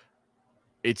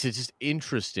it's just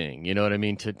interesting, you know what I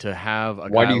mean? To have a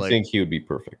Why guy do you think he would be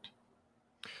perfect?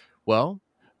 Well,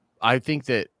 I think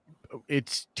that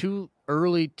it's too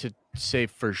early to say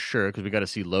for sure because we got to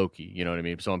see Loki, you know what I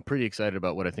mean? So I'm pretty excited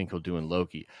about what I think he'll do in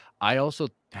Loki. I also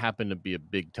happen to be a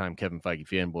big time Kevin Feige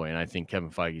fanboy, and I think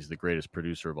Kevin Feige is the greatest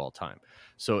producer of all time.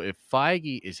 So if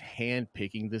Feige is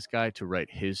handpicking this guy to write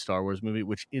his Star Wars movie,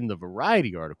 which in the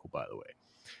Variety article, by the way,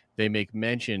 they make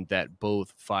mention that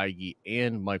both Feige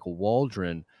and Michael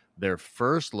Waldron, their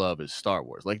first love is Star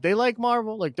Wars. Like, they like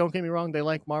Marvel. Like, don't get me wrong, they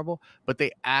like Marvel, but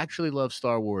they actually love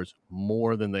Star Wars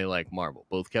more than they like Marvel,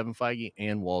 both Kevin Feige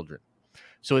and Waldron.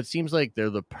 So it seems like they're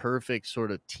the perfect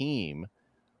sort of team.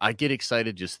 I get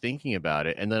excited just thinking about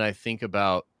it. And then I think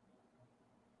about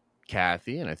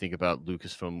Kathy and I think about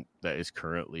Lucasfilm that is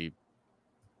currently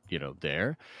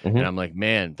there. Mm-hmm. And I'm like,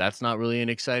 man, that's not really an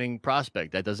exciting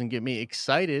prospect. That doesn't get me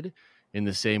excited in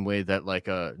the same way that like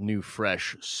a new,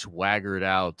 fresh, swaggered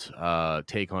out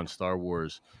take on Star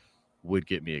Wars would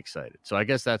get me excited. So I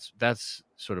guess that's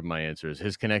sort of my answer, is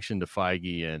his connection to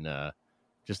Feige and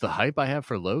just the hype I have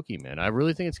for Loki, man. I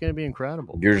really think it's going to be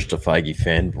incredible. You're just a Feige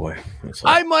fanboy.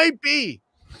 I might be.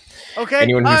 Okay.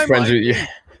 Anyone who's friends with you.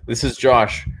 This is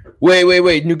Josh.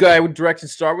 Wait. New guy with directing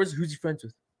Star Wars. Who's he friends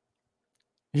with?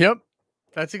 Yep.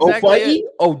 That's exactly Feige? it.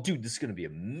 Oh, dude, this is going to be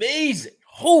amazing.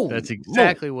 Holy That's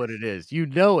exactly what it is. You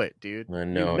know it, dude. I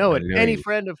know, you know it. Any you.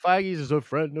 friend of Feige's is a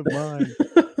friend of mine.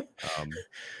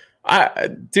 I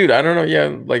don't know.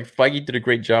 Yeah, like Feige did a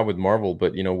great job with Marvel,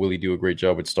 but will he do a great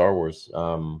job with Star Wars?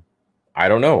 I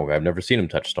don't know. I've never seen him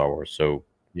touch Star Wars, so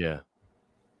yeah.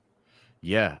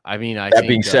 I mean, that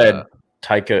being said,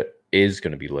 Taika is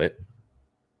going to be lit,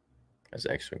 as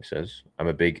X-Wing says. I'm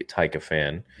a big Taika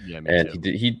fan, and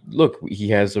he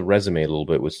has a resume a little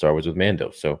bit with Star Wars with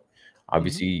Mando, so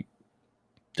obviously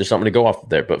there's something to go off of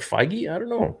there. But Feige, I don't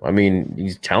know. I mean,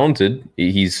 he's talented.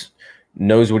 He's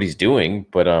knows what he's doing,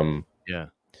 but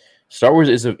Star Wars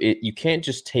is you can't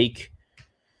just be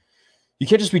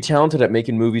talented at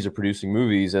making movies or producing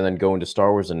movies and then go into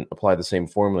Star Wars and apply the same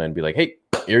formula and be like, hey,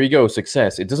 here you go,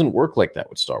 success. It doesn't work like that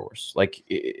with Star Wars. Like,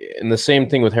 and the same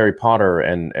thing with Harry Potter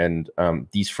and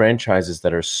these franchises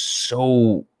that are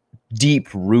so deep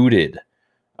rooted.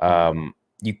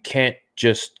 You can't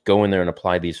just go in there and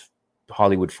apply these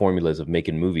Hollywood formulas of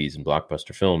making movies and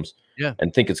blockbuster films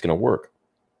and think it's going to work.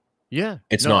 Yeah,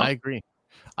 it's not. I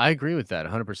agree with that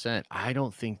 100%. I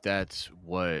don't think that's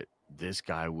what this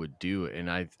guy would do.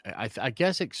 And I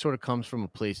guess it sort of comes from a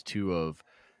place too of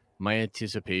my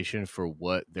anticipation for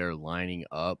what they're lining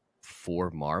up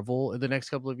for Marvel in the next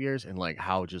couple of years and like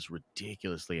how just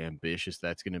ridiculously ambitious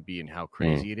that's going to be and how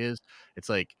crazy it is. It's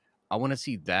like, I want to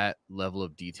see that level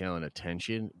of detail and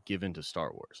attention given to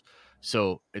Star Wars.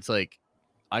 So it's like,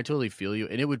 I totally feel you.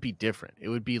 And it would be different. It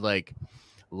would be like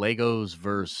Legos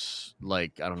versus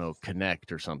like, I don't know,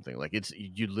 Connect or something. Like it's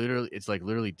like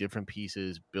literally different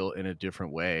pieces built in a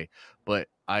different way. But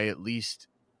at least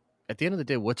at the end of the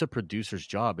day, what's a producer's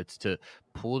job? It's to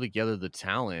pull together the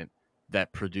talent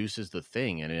that produces the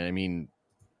thing. And I mean,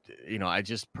 I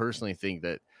just personally think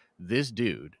that this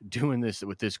dude doing this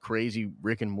with this crazy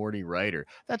Rick and Morty writer,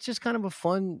 that's just kind of a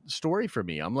fun story for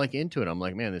me. I'm like into it. I'm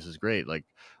like, man, this is great. Like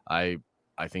I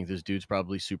think this dude's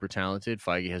probably super talented.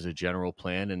 Feige has a general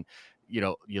plan, and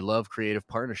you love creative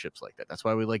partnerships like that. That's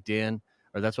why we like John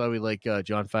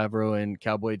Favreau and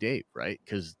Cowboy Dave, right?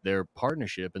 Because their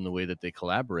partnership and the way that they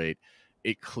collaborate,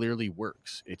 it clearly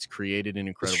works. It's created an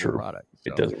incredible product.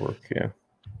 So it does work, yeah.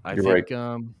 I think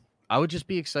I would just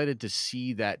be excited to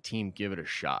see that team give it a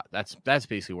shot. That's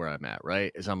basically where I'm at,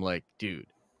 right? Is I'm like, dude,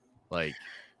 like,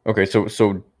 okay,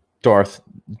 so Darth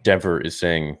Dever is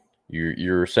saying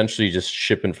you're essentially just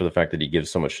shipping for the fact that he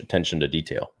gives so much attention to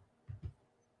detail.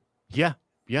 Yeah.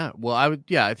 Well,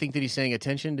 I think that he's saying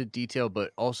attention to detail,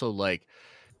 but also like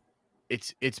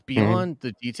it's beyond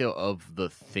the detail of the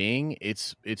thing.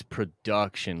 It's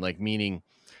production, like meaning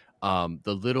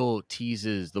the little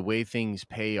teases, the way things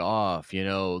pay off,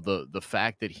 the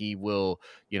fact that he will,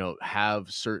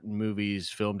 have certain movies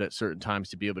filmed at certain times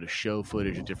to be able to show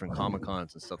footage at different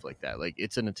Comic-Cons and stuff like that. Like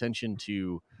it's an attention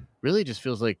to really just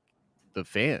feels like the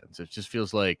fans. It just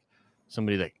feels like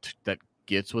somebody that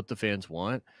gets what the fans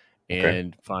want.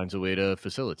 and finds a way to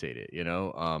facilitate it,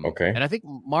 Okay. And I think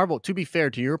Marvel, to be fair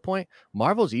to your point,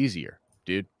 Marvel's easier,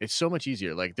 dude. It's so much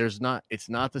easier. Like it's not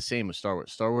the same as Star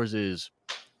Wars. Star Wars is,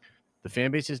 the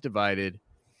fan base is divided.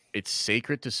 It's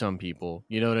sacred to some people.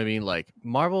 You know what I mean? Like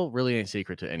Marvel really ain't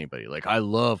sacred to anybody. Like I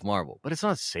love Marvel, but it's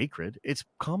not sacred. It's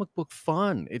comic book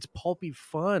fun. It's pulpy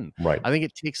fun. Right. I think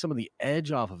it takes some of the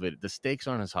edge off of it. The stakes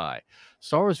aren't as high.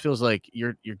 Star Wars feels like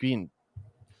you're being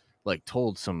like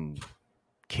told some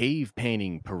cave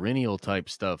painting perennial type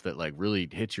stuff that like really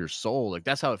hits your soul. Like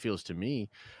that's how it feels to me.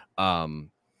 I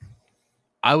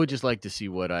would just like to see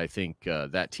what I think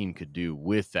that team could do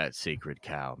with that sacred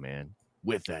cow, man.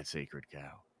 With that sacred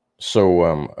cow.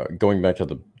 So going back to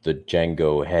the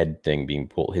Django head thing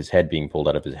his head being pulled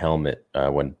out of his helmet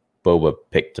when Boba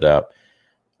picked it up.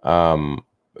 A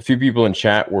few people in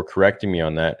chat were correcting me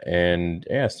on that, and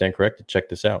yeah, stand corrected. Check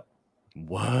this out.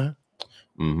 What?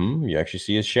 Mm-hmm. You actually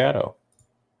see his shadow.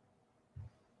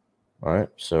 All right,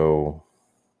 so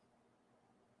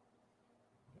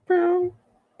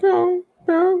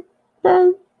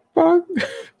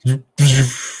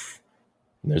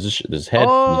there's his head.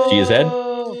 You see his head?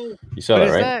 You saw that,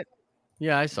 right?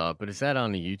 Yeah, I saw it. But is that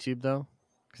on the YouTube though?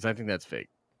 Because I think that's fake.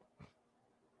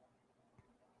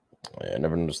 Yeah, I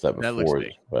never noticed that That looks before,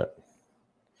 fake. but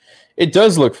it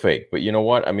does look fake. But you know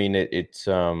what? I mean, it's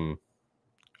I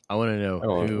want to know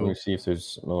who. Let me see if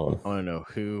there's another one. I want to know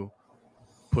who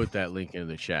put that link into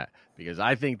the chat because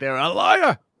I think they're a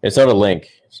liar. It's not a link.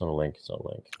 It's not a link.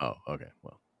 Oh, okay.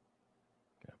 Well,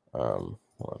 hold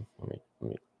on. Let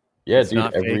me. Yeah, It's dude.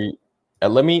 not fake?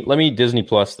 Let me Disney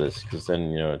Plus this because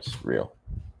then it's real.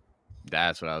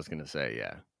 that's what I was gonna say.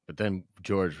 Yeah, but then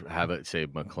George have it say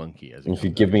McClunky as. If you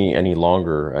give me any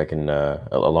longer, I can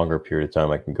a longer period of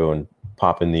time. I can go and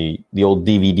pop in the old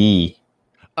DVD.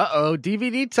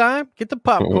 DVD time. Get the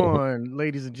popcorn,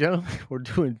 ladies and gentlemen. We're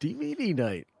doing DVD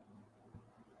night.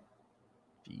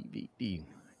 DVD.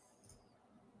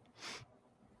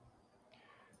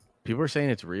 People are saying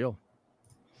it's real.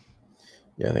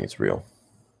 Yeah, I think it's real.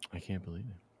 I can't believe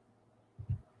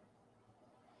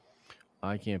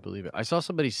it. I saw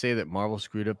somebody say that Marvel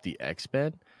screwed up the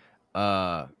X-Men.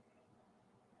 Let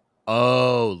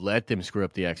them screw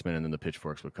up the X-Men and then the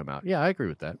pitchforks would come out. Yeah, I agree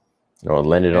with that. No, it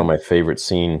landed on my favorite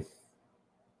scene.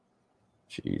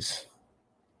 Jeez.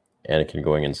 Anakin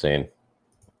going insane.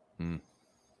 Okay,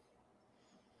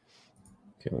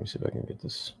 let me see if I can get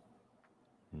this.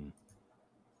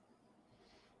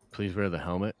 Please wear the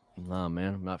helmet. Nah,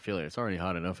 man, I'm not feeling it. It's already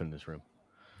hot enough in this room.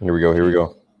 Here we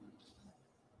go.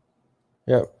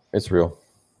 Yeah, it's real.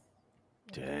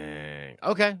 Dang.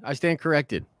 Okay, I stand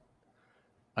corrected.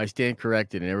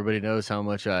 And everybody knows how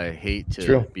much I hate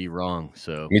to be wrong.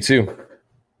 So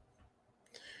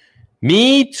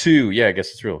Me too. Yeah, I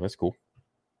guess it's real. That's cool.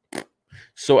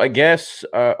 So I guess,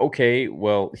 okay,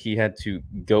 well, he had to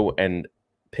go and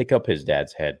pick up his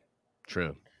dad's head.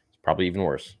 True. It's probably even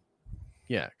worse.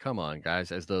 Yeah, come on,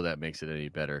 guys. As though that makes it any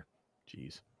better.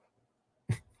 Jeez.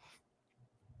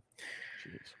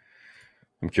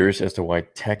 I'm curious as to why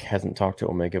Tech hasn't talked to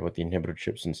Omega about the inhibitor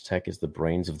chip since Tech is the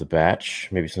brains of the batch.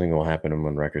 Maybe something will happen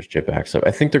when Wrecker's chip acts up.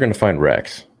 I think they're going to find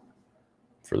Rex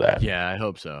for that. Yeah, I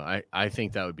hope so. I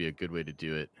think that would be a good way to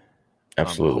do it.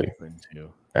 Absolutely.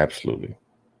 Absolutely.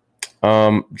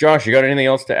 Josh, you got anything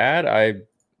else to add?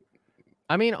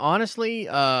 I mean, honestly, we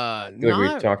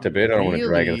talked a bit. I don't want to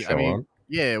drag the show on.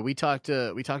 Yeah, we talked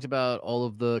about all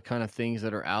of the kind of things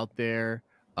that are out there.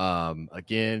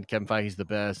 Again, Kevin Feige's the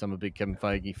best. I'm a big Kevin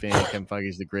Feige fan. Kevin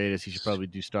Feige's the greatest. He should probably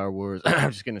do Star Wars.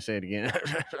 I'm just gonna say it again.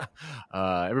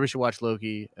 Everybody should watch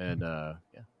Loki, and yeah,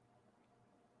 that's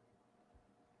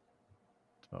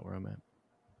about where I'm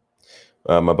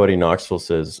at. My buddy Knoxville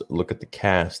says, "Look at the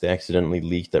cast. They accidentally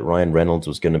leaked that Ryan Reynolds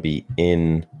was going to be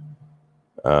in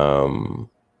the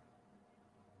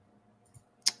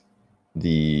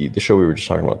show we were just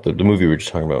talking about, the movie we were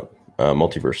just talking about,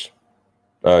 Multiverse,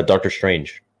 Doctor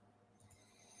Strange."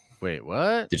 Wait,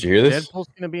 what? Did you hear this? Deadpool's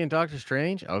going to be in Doctor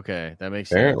Strange? Okay, that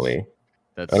makes Apparently. sense.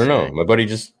 That's I don't know. sick. My buddy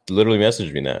just literally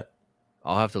messaged me that.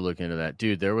 I'll have to look into that.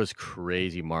 Dude, there was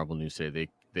crazy Marvel news today.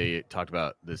 They talked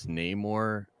about this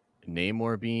Namor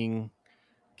being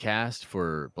cast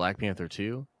for Black Panther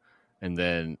 2. And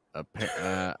then,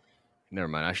 never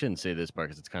mind. I shouldn't say this part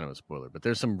because it's kind of a spoiler. But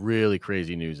there's some really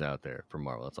crazy news out there from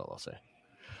Marvel. That's all I'll say.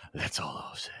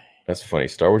 That's funny.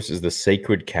 Star Wars is the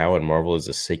sacred cow and Marvel is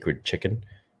the sacred chicken.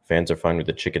 Fans are fine with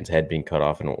the chicken's head being cut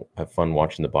off and will have fun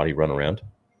watching the body run around.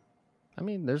 I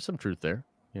mean, there's some truth there.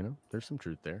 There's some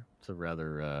truth there. It's a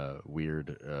rather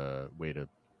weird way to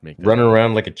make that running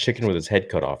around like a chicken with his head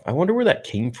cut off. I wonder where that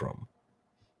came from.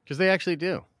 Because they actually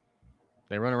do.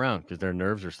 They run around because their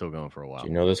nerves are still going for a while. Do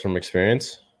you know this from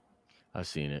experience? I've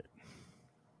seen it.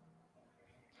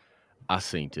 I've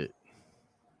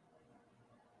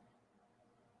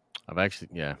actually,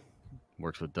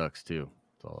 works with ducks too.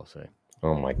 That's all I'll say.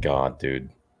 Oh my god, dude.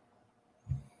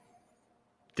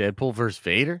 Deadpool versus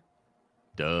Vader?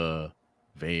 Duh.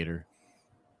 Vader.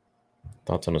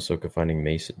 Thoughts on Ahsoka finding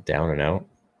Mace down and out?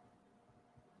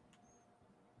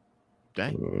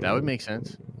 That would make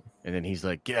sense. And then he's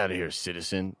like, get out of here,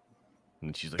 citizen.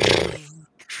 And she's like,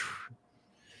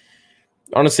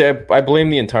 honestly, I blame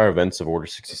the entire events of Order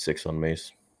 66 on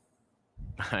Mace.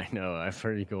 I know. I've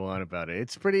heard you go on about it.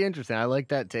 It's pretty interesting. I like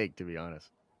that take, to be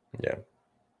honest. Yeah.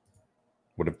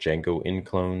 What if Jango in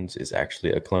Clones is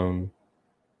actually a clone?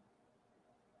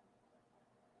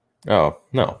 Oh,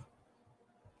 no.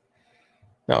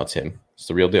 No, it's him. It's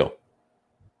the real deal.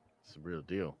 It's the real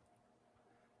deal.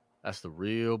 That's the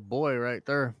real boy right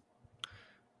there.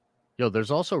 Yo,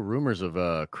 there's also rumors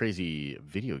of crazy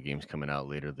video games coming out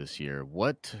later this year.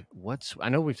 What's I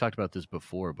know we've talked about this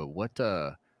before, but what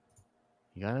you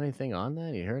got anything on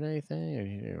that? You heard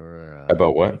anything? Or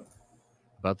about what?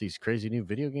 About these crazy new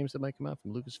video games that might come out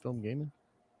from Lucasfilm Gaming?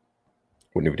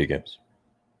 What new video games?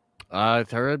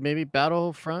 I've heard maybe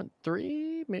Battlefront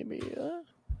 3, maybe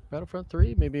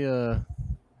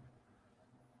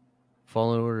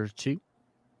Fallen Order 2,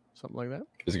 something like that.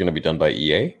 Is it going to be done by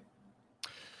EA?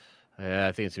 Yeah,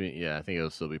 I think it'll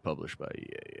still be published by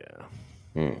EA.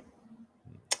 Yeah.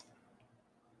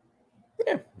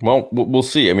 Yeah. Well, we'll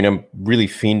see. I mean, I'm really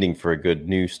fiending for a good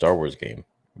new Star Wars game.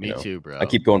 Me too, bro. I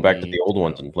keep going back to the old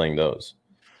ones and playing those.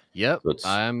 Yep.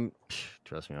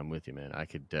 Trust me, I'm with you, man. I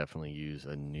could definitely use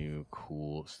a new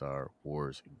cool Star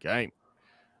Wars game.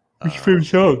 What's your favorite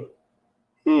song?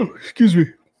 Oh, excuse me.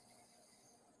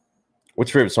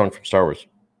 What's your favorite song from Star Wars?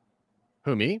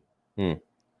 Who, me?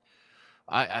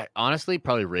 I honestly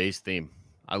probably Rey's theme.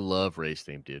 I love Rey's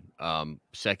theme, dude.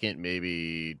 Second,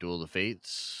 maybe Duel of the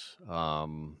Fates. I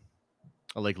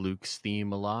like Luke's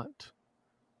theme a lot.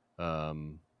 Yeah.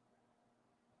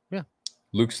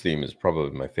 Luke's theme is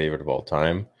probably my favorite of all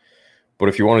time. But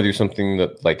if you want to do something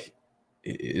that like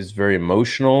is very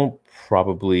emotional,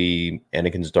 probably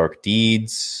Anakin's Dark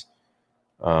Deeds,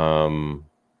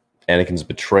 Anakin's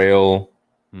Betrayal.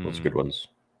 Those are good ones.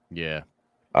 Yeah.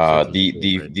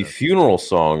 The funeral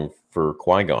song for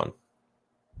Qui-Gon.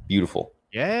 Beautiful.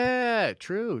 Yeah,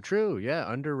 true.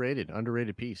 Yeah,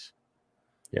 underrated piece.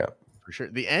 Yeah. For sure.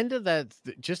 The end of that,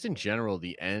 just in general,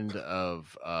 the end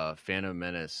of Phantom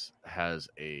Menace has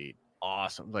a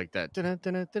awesome, like that.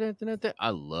 I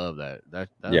love that.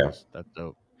 That's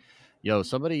dope. Yo,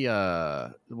 somebody, one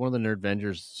of the Nerd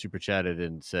Vengers super chatted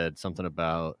and said something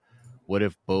about what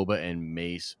if Boba and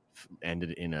Mace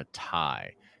ended in a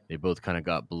tie? They both kind of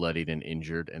got bloodied and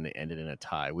injured, and they ended in a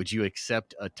tie. Would you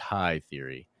accept a tie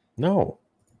theory? No.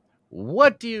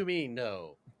 What do you mean,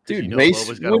 no? Dude, Mace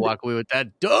Boba's got to walk away with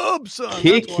that dub, son.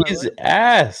 Kick his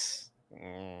ass.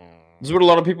 This is what a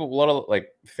lot of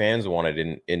like fans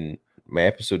wanted in my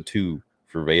episode 2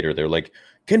 for Vader. They're like,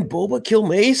 "Can Boba kill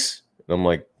Mace?" And I'm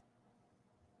like,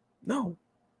 "No,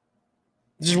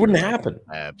 this just wouldn't happen."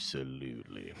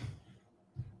 Absolutely.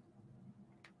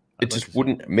 It just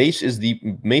wouldn't. Mace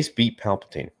beat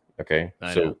Palpatine. Okay,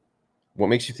 so what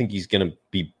makes you think he's gonna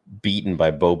be beaten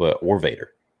by Boba or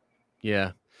Vader?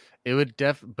 Yeah, it would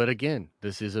but again,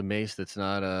 this is a Mace that's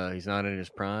not he's not in his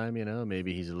prime, you know.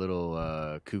 Maybe he's a little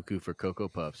cuckoo for Cocoa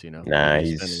Puffs, you know. Nah,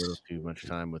 he's spending a little too much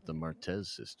time with the Martez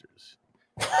sisters.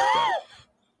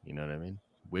 You know what I mean?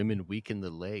 Women weaken the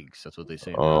legs. That's what they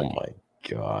say. Oh my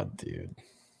god, dude.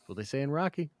 That's what they say in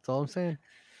Rocky. That's all I'm saying.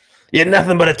 You're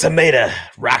nothing but a tomato,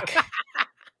 Rock.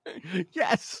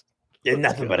 Yes. You're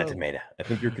nothing but a tomato. I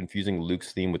think you're confusing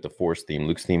Luke's theme with the Force theme.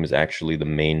 Luke's theme is actually the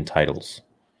main titles.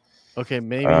 Okay,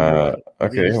 maybe.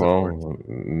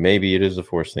 Maybe it is the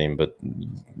Force theme, but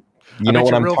you know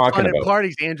what I'm talking about. At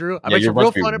parties, Andrew. I bet you're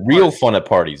real fun at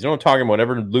parties. You know what I'm talking about?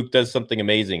 Whenever Luke does something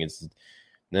amazing, it's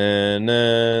na,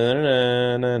 na,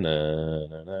 na, na,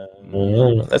 na,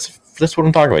 na. That's what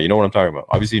I'm talking about. You know what I'm talking about.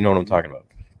 Obviously, you know what I'm talking about.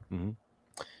 Mm-hmm.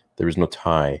 There is no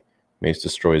tie. Mace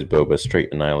destroys Boba.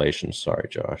 Straight annihilation. Sorry,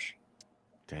 Josh.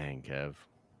 Dang, Kev.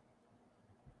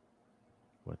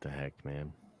 What the heck,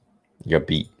 man? You got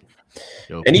beat.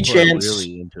 Yo, Any chance?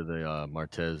 Really into the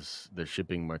Martez? They're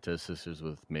shipping Martez sisters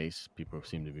with Mace. People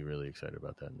seem to be really excited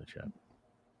about that in the chat.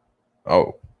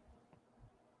 Oh,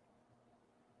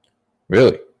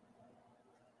 really?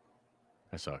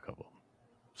 I saw a couple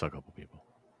people.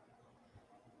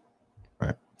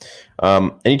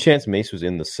 Any chance Mace was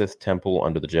in the Sith Temple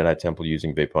under the Jedi Temple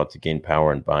using Vapod to gain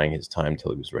power and buying his time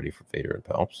till he was ready for Vader and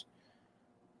Palps?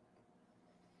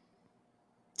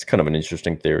 It's kind of an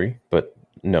interesting theory, but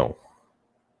no.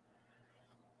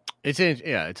 It's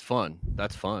fun.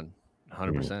 That's fun,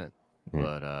 100%.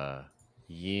 But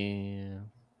yeah,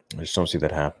 I just don't see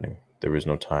that happening. There is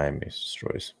no time. Mace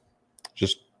destroys.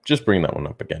 Just bring that one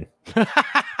up again. Nice.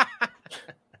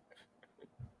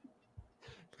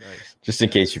 Just in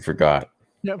case you forgot.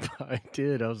 Yep, I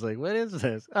did. I was like, what is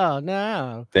this? Oh,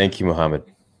 no. Thank you, Muhammad.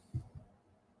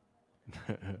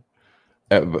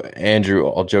 Andrew,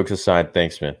 all jokes aside,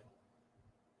 thanks, man.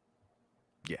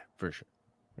 Yeah, for sure.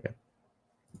 Yeah.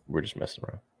 We're just messing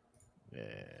around.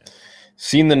 Yeah.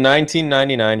 Seen the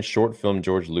 1999 short film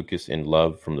George Lucas in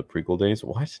Love from the prequel days?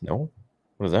 What? No?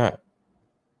 What is that?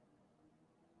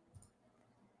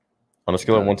 On a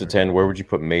scale of 1 to 10, where would you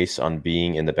put Mace on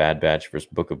being in the Bad Batch versus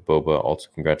Book of Boba? Also,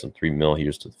 congrats on 3 mil.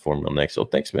 Here's to the 4 mil next. Oh,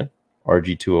 thanks, man.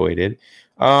 RG2088.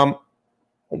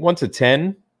 1 to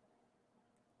 10.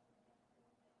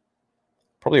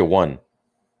 Probably a 1.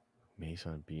 Mace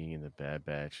on being in the Bad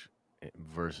Batch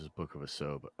versus Book of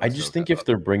Ahsoka. I just think if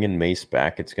they're bringing Mace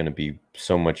back, it's going to be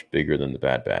so much bigger than the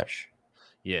Bad Batch.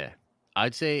 Yeah.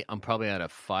 I'd say I'm probably at a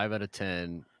 5 out of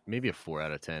 10, maybe a 4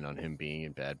 out of 10 on him being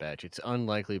in Bad Batch. It's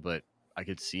unlikely, but I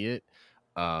could see it.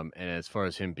 And as far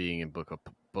as him being in Book of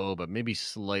Boba, maybe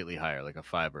slightly higher, like a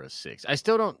 5 or a 6. I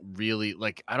still don't really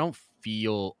I don't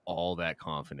feel all that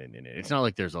confident in it. It's not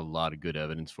like there's a lot of good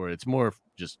evidence for it. It's more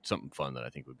just something fun that I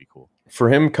think would be cool. For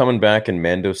him coming back in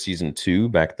Mando season 2,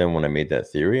 back then when I made that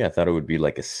theory, I thought it would be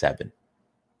like a 7.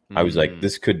 I was like,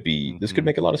 this could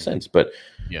make a lot of sense. But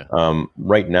yeah,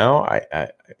 right now, I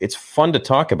it's fun to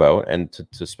talk about and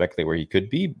to speculate where he could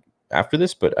be after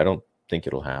this, but I don't think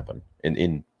it'll happen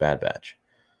in Bad Batch.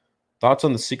 Thoughts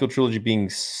on the sequel trilogy being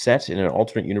set in an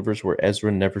alternate universe where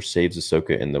Ezra never saves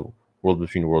Ahsoka in the world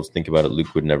between worlds? Think about it.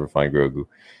 Luke would never find Grogu.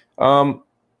 I'm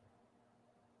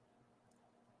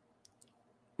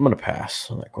going to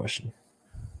pass on that question.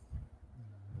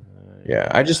 Yeah,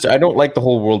 I don't like the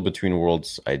whole world between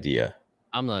worlds idea.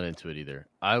 I'm not into it either.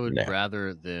 I would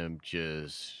rather them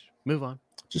just move on.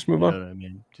 Just move on. Know what I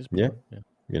mean? Just move on. Yeah.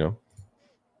 You know.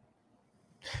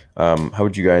 How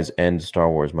would you guys end Star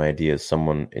Wars? My idea is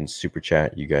someone in Super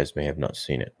Chat. You guys may have not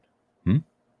seen it.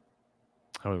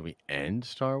 How would we end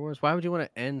Star Wars? Why would you want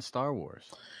to end Star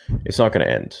Wars? It's not going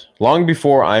to end. Long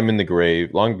before I'm in the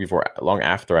grave, long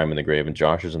after I'm in the grave, and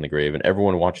Josh is in the grave, and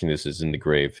everyone watching this is in the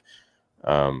grave,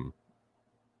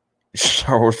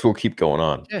 Star Wars will keep going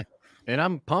on. Yeah, and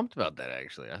I'm pumped about that,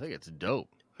 actually. I think it's dope.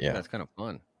 Yeah. That's kind of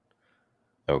fun.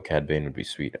 Oh, Cad Bane would be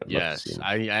sweet. Yes,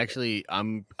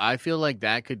 I feel like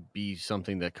that could be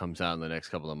something that comes out in the next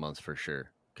couple of months for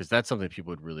sure, because that's something people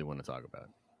would really want to talk about.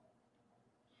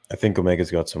 I think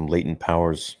Omega's got some latent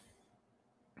powers.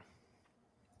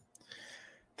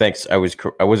 Thanks. I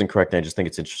wasn't correct. I just think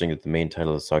it's interesting that the main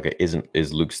title of the saga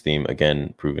is Luke's theme,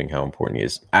 again proving how important he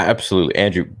is. Absolutely,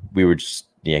 Andrew. We were just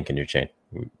yanking your chain.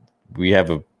 We have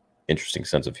a interesting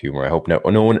sense of humor. I hope no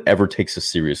one ever takes us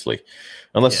seriously,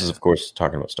 unless it's of course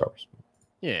talking about Star Wars.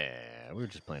 Yeah, we were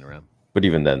just playing around. But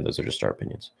even then, those are just our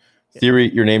opinions. Yeah.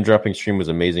 Theory, your name dropping stream was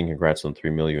amazing. Congrats on 3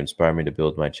 million. You inspired me to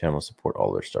build my channel and support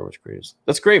all their Star Wars creators.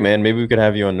 That's great, man. Maybe we could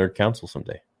have you on Nerd Council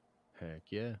someday. Heck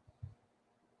yeah.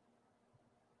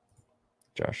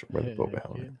 Josh, wear the Boba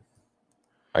helmet. Yeah.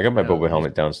 I got my Boba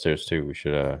helmet downstairs too. We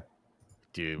should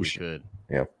Dude, we could.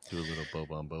 Yeah. Do a little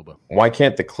Boba on Boba. Why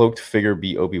can't the cloaked figure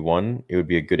be Obi-Wan? It would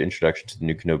be a good introduction to the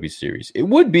new Kenobi series. It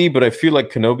would be, but I feel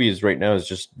like Kenobi is right now is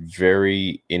just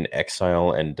very in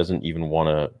exile and doesn't even want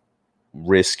to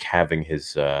risk having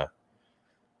his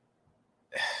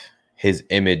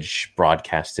image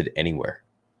broadcasted anywhere.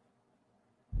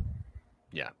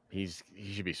 Yeah, he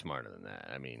should be smarter than that.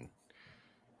 I mean,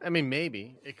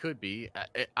 maybe it could be.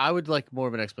 I would like more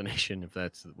of an explanation if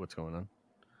that's what's going on.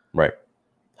 Right.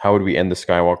 How would we end the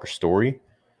Skywalker story?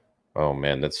 Oh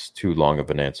man, that's too long of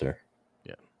an answer.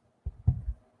 Yeah.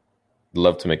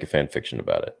 Love to make a fan fiction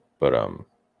about it, but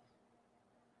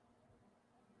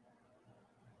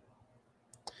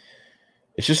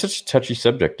it's just such a touchy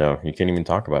subject now. You can't even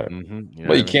talk about it. Mm-hmm.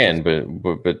 Well, you can,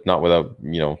 but not without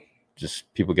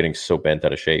just people getting so bent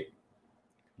out of shape.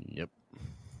 Yep.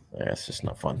 Yeah, it's just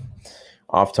not fun.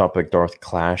 Off topic, Darth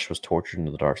Clash was tortured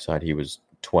into the dark side. He was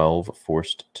 12,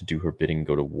 forced to do her bidding,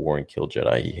 go to war and kill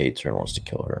Jedi. He hates her and wants to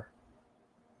kill her.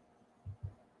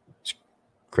 It's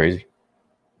crazy.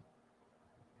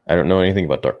 I don't know anything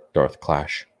about Darth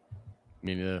Clash.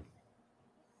 Me neither.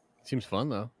 Seems fun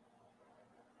though.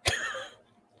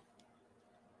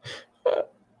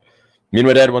 Me and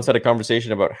my dad once had a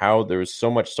conversation about how there is so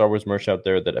much Star Wars merch out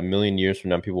there that a million years from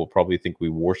now people will probably think we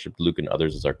worshipped Luke and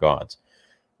others as our gods.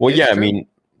 Well, yeah, true.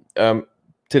 I mean,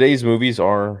 today's movies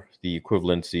are the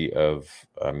equivalency of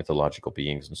mythological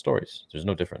beings and stories. There's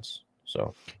no difference.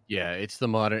 So yeah, it's a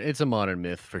modern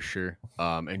myth for sure.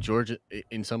 And George,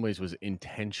 in some ways, was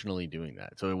intentionally doing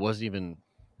that. So it wasn't even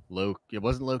low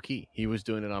key. He was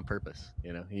doing it on purpose.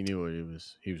 You know, he knew what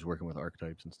he was working with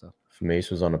archetypes and stuff. if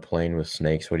Mace was on a plane with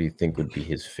snakes, what do you think would be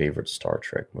his favorite Star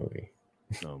Trek movie?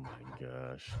 Oh my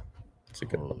gosh. It's a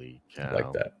good Holy one. cow. I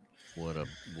like that. What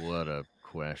a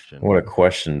question. What a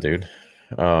question, dude.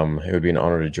 It would be an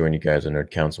honor to join you guys on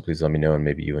Nerd Council. Please let me know, and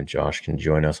maybe you and Josh can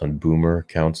join us on Boomer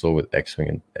Council with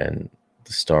X-Wing and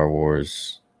the Star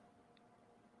Wars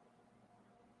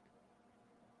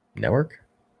Network.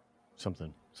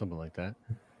 Something like that.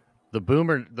 The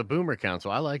Boomer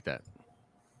Council. I like that.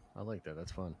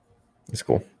 That's fun. It's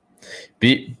cool.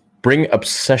 Bring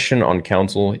Obsession on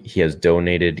Council. He has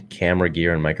donated camera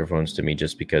gear and microphones to me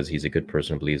just because he's a good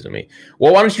person who believes in me.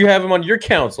 Well, why don't you have him on your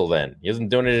council then? He hasn't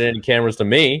donated any cameras to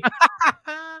me.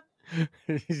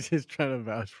 He's just trying to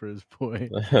vouch for his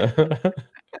point. Oh,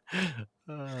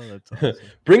 that's awesome.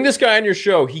 Bring this guy on your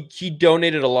show. He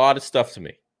donated a lot of stuff to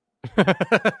me.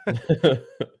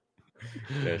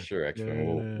 Yeah, sure,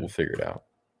 X-Men. We'll figure it out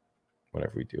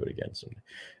whenever we do it again someday.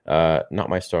 Not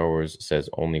My Star Wars says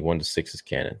only 1 to 6 is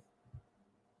canon.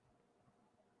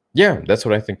 Yeah, that's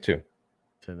what I think too.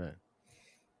 Say that.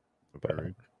 But,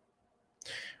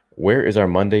 where is our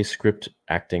Monday script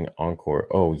acting encore?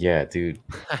 Oh yeah, dude.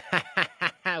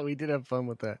 We did have fun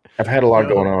with that. I've had a lot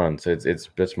going on, so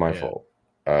that's my fault.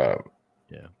 Yeah.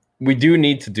 We do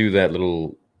need to do that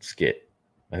little skit.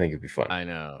 I think it'd be fun. I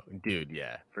know, dude.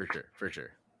 Yeah, for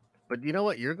sure. But you know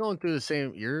what? You're going through the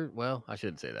same. Well, I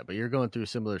shouldn't say that, but you're going through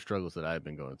similar struggles that I've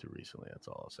been going through recently. That's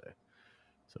all I'll say.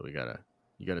 So you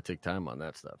gotta take time on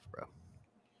that stuff, bro.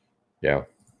 Yeah.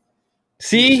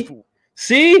 See,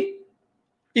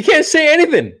 you can't say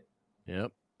anything.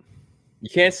 Yep. You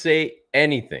can't say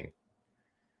anything.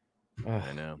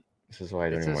 I know. This is why I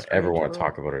don't even ever want to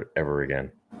talk about it ever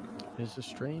again. There's a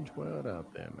strange world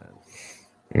out there, man.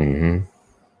 Mm-hmm.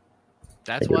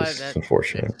 That's why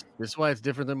unfortunate. This is why it's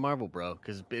different than Marvel, bro.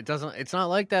 Because it's not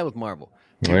like that with Marvel.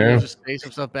 Yeah. You just say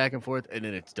some stuff back and forth, and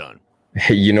then it's done.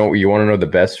 Hey, you want to know the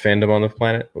best fandom on the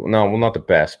planet? No, well, not the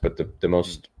best, but the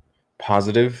most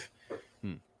positive.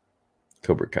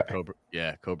 Cobra Kai.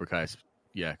 Cobra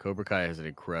Kai has an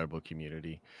incredible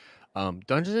community.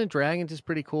 Dungeons and Dragons is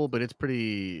pretty cool, but it's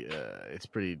pretty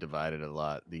divided a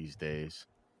lot these days.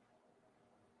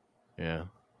 Yeah.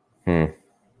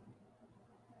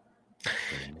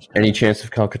 Any chance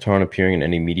of Cal Katarn appearing in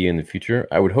any media in the future?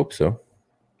 I would hope so.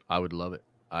 I would love it.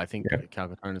 I think Cal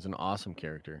Katarn is an awesome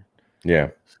character. Yeah,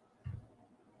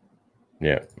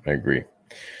 I agree.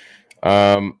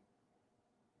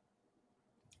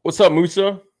 What's up,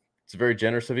 Musa? It's very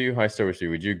generous of you. Hi, Star Wars 3.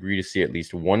 Would you agree to see at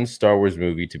least one Star Wars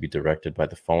movie to be directed by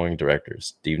the following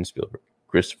directors? Steven Spielberg,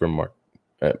 Christopher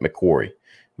McQuarrie,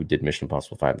 who did Mission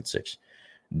Impossible 5 and 6,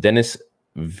 Denis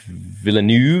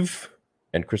Villeneuve,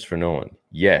 and Christopher Nolan.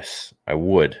 Yes, I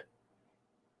would.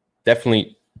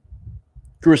 Definitely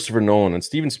Christopher Nolan. And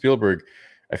Steven Spielberg,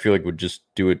 I feel like would just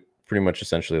do it pretty much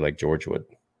essentially like George would.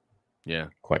 Yeah.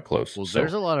 Quite close. Well,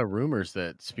 there's a lot of rumors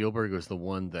that Spielberg was the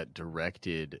one that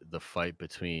directed the fight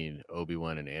between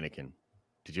Obi-Wan and Anakin.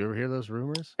 Did you ever hear those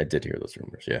rumors? I did hear those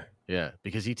rumors, yeah. Yeah,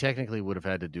 because he technically would have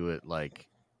had to do it like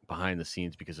behind the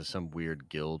scenes because of some weird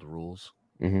guild rules.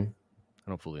 Mm-hmm. I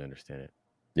don't fully understand it.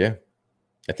 Yeah,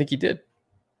 I think he did.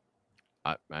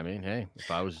 I mean, hey,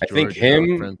 if I was George, I think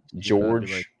him,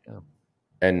 George,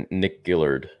 and Nick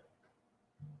Gillard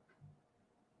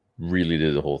really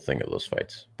did the whole thing of those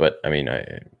fights. But, I mean, I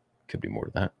could be more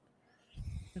to that.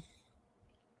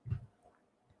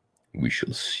 We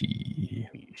shall see.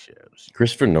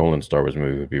 Christopher Nolan's Star Wars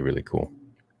movie would be really cool.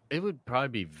 It would probably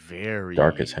be very...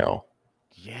 dark as hell.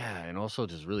 Yeah, and also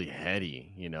just really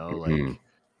heady, you know? Like,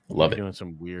 love it. Doing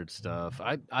some weird stuff.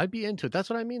 I'd be into it. That's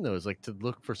what I mean, though, is like to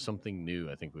look for something new,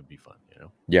 I think would be fun, you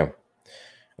know? Yeah.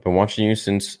 I've been watching you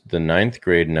since the 9th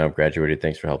grade and now I've graduated.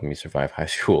 Thanks for helping me survive high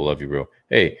school. Love you, bro.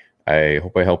 Hey, I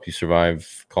hope I help you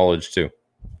survive college, too.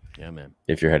 Yeah, man.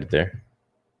 If you're headed there.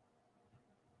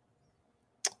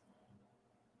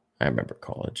 I remember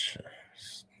college.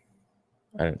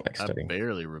 I didn't like studying. I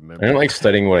barely remember. I didn't like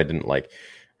studying what I didn't like.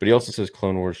 But he also says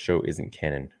Clone Wars show isn't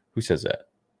canon. Who says that?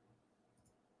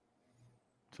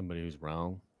 Somebody who's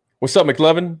wrong. What's up,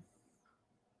 McLovin?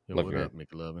 Yo, what up,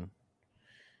 McLovin?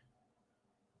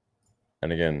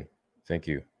 And again, thank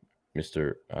you,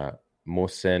 Mr.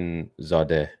 Mohsen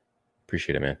Zadeh.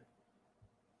 Appreciate it, man.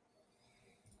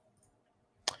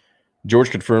 George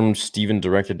confirms Steven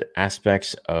directed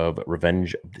aspects of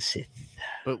Revenge of the Sith.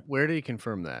 But where did he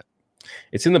confirm that?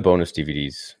 It's in the bonus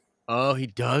DVDs. Oh, he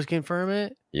does confirm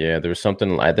it? Yeah, there was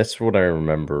something. That's what I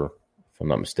remember, if I'm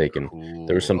not mistaken. Cool.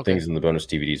 There were some Okay. things in the bonus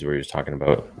DVDs where he was talking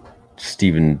about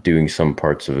Steven doing some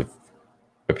parts of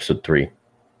episode 3.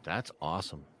 That's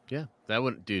awesome. Yeah, that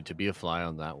would, dude, to be a fly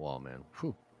on that wall, man.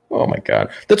 Whew. Oh my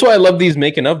god, that's why I love these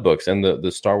making of books and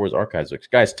the Star Wars Archives books,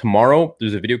 guys. Tomorrow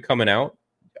there's a video coming out.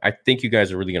 I think you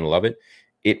guys are really gonna love it.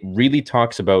 It really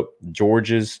talks about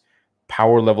George's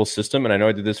power level system, and I know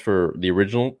I did this for the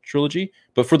original trilogy,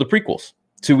 but for the prequels.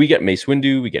 So we get Mace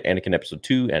Windu, we get Anakin episode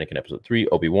 2, Anakin episode 3,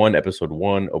 Obi-Wan episode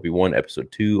 1, Obi-Wan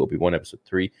episode 2, Obi-Wan episode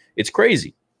 3. It's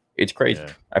crazy. It's crazy.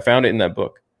 Yeah. I found it in that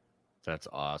book. That's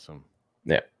awesome.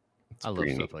 Yeah. I love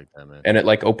stuff like that, man. And it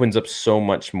like opens up so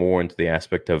much more into the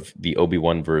aspect of the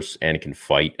Obi-Wan versus Anakin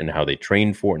fight and how they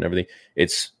train for it and everything.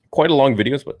 It's quite a long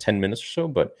video. It's about 10 minutes or so,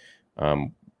 but a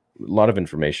lot of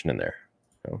information in there.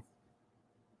 So,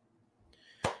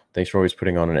 thanks for always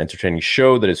putting on an entertaining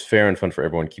show that is fair and fun for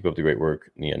everyone. Keep up the great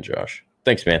work, Nia and Josh.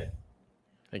 Thanks, man.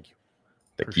 Thank you.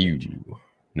 Thank you.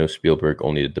 No Spielberg,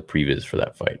 only did the previs for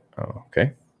that fight. Oh,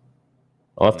 okay.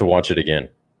 I'll have to watch it again.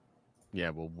 Yeah,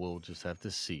 well, we'll just have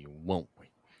to see, won't we?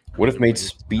 What if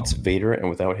Mace beats Vader and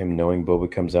without him knowing,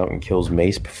 Boba comes out and kills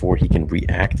Mace before he can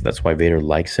react? That's why Vader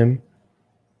likes him?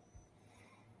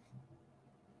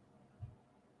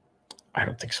 I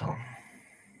don't think so.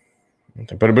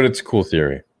 But it's a cool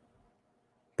theory.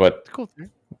 But it's a cool theory.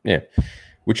 Yeah.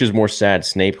 Which is more sad,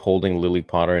 Snape holding Lily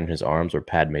Potter in his arms or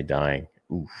Padme dying?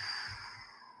 Oof.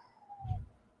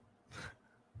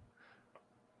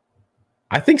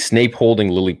 I think Snape holding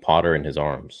Lily Potter in his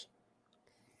arms.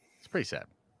 It's pretty sad.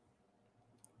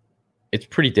 It's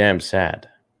pretty damn sad.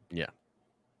 Yeah.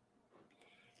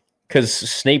 Because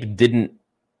Snape didn't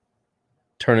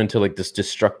turn into like this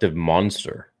destructive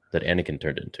monster that Anakin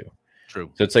turned into.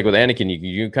 True. So it's like with Anakin,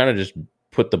 you kind of just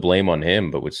put the blame on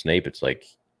him, but with Snape, it's like...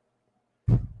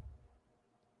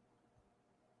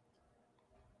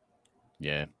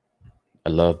 Yeah. A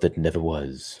love that never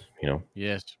was, you know?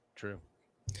 Yes, true.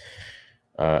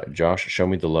 Josh, show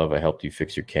me the love. I helped you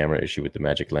fix your camera issue with the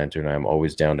magic lantern. I'm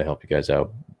always down to help you guys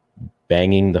out.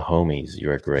 Banging the homies. You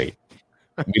are great.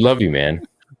 We love you, man.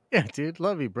 Yeah, dude.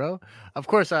 Love you, bro. Of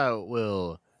course I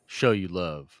will show you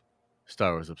love.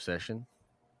 Star Wars Obsession.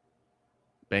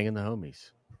 Banging the homies.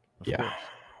 Of course.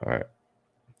 All right.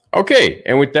 Okay.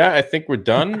 And with that, I think we're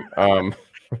done.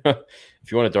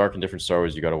 If you want a dark and different Star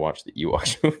Wars, you got to watch the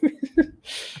Ewoks movie.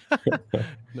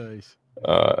 Nice.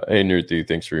 Hey, Nerd Dude,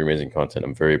 thanks for your amazing content.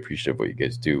 I'm very appreciative of what you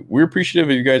guys do. We're appreciative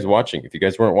of you guys watching. If you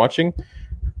guys weren't watching,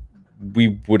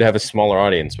 we would have a smaller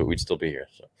audience, but we'd still be here.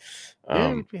 So,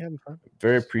 yeah, we'd be having fun.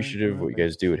 Very appreciative of what you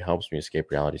guys do. It helps me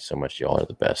escape reality so much. Y'all are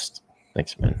the best.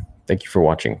 Thanks, man. Thank you for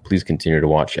watching. Please continue to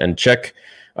watch and check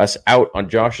us out on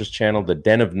Josh's channel, The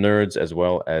Den of Nerds, as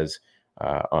well as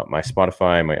on my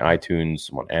Spotify, my iTunes,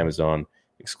 I'm on Amazon.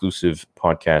 Exclusive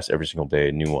podcast every single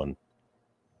day, new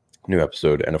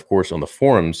episode, and of course on the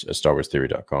forums at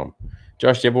StarWarsTheory.com.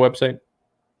 Josh, do you have a website?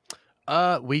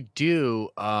 We do.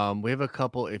 We have a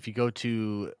couple. If you go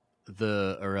to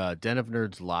the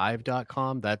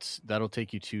denofnerdslive.com, that'll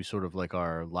take you to sort of like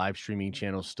our live streaming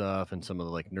channel stuff and some of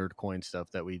the like Nerdcoin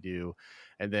stuff that we do.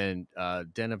 And then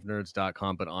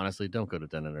denofnerds.com, but honestly, don't go to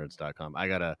denofnerds.com.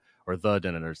 Or the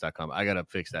denofnerds.com. I gotta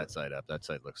fix that site up. That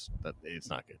site it's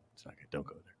not good. It's not good. Don't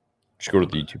go there. Just go to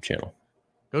the YouTube channel.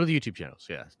 Go to the YouTube channels.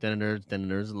 Yeah. Den of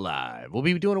Nerds Live. We'll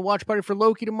be doing a watch party for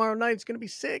Loki tomorrow night. It's gonna be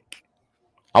sick.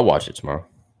 I'll watch it tomorrow.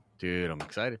 Dude, I'm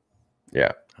excited.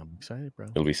 Yeah. I'm excited, bro.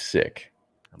 It'll be sick.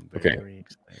 I'm very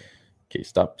excited. Okay,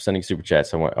 stop sending super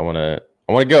chats. I want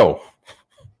to go.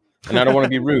 And I don't want to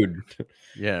be rude.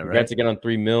 Yeah, right. Congrats again on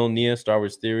 3 mil, Nia, Star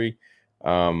Wars Theory.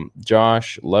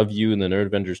 Josh, love you and the Nerd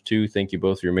Avengers too. Thank you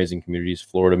both for your amazing communities.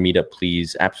 Florida meetup,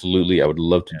 please. Absolutely. I would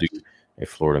love to do a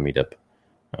Florida meetup.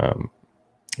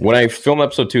 When I film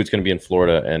episode 2, it's going to be in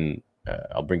Florida, and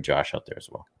I'll bring Josh out there as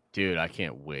well. Dude, I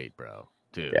can't wait, bro.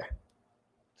 Dude. Yeah.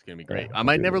 It's going to be great. I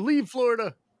might never leave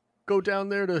Florida. Go down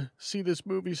there to see this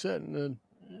movie set and then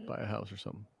buy a house or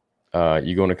something.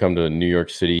 You going to come to New York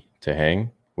City to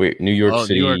hang? Wait, New York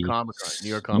City. New York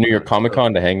Comic-Con. New York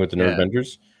Comic-Con to hang with the Nerd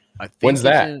Avengers? When's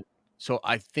that?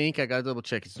 I think I got to double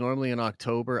check. It's normally in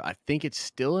October. I think it's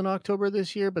still in October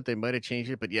this year, but they might have changed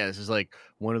it. But yeah, this is like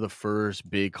one of the first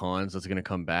big cons that's going to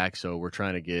come back. So we're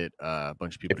trying to get a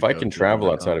bunch of people. If I can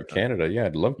travel outside of Canada, yeah,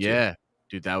 I'd love to. Yeah,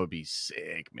 dude, that would be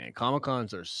sick, man.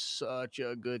 Comic-Cons are such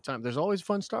a good time. There's always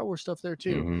fun Star Wars stuff there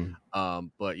too. Mm-hmm.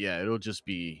 But yeah, it'll just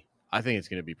be. I think it's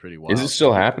going to be pretty wild. Is it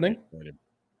still happening?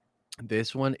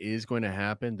 This one is going to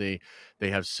happen. They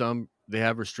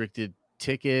have restricted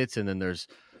tickets, and then there's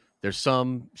There's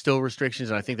some still restrictions,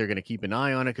 and I think they're going to keep an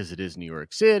eye on it because it is New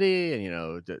York City, and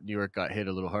New York got hit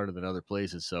a little harder than other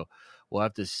places. So we'll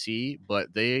have to see.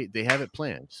 But they have it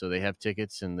planned, so they have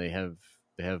tickets and they have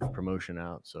promotion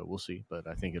out. So we'll see. But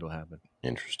I think it'll happen.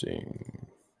 Interesting.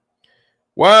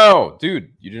 Wow,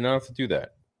 dude, you did not have to do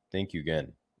that. Thank you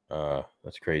again.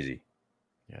 That's crazy.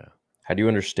 Yeah. How do you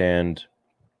understand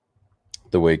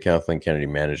the way Kathleen Kennedy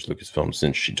managed Lucasfilm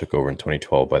since she took over in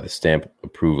 2012 by the stamp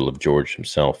approval of George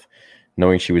himself,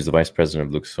 knowing she was the vice president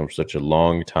of Lucasfilm for such a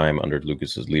long time under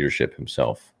Lucas's leadership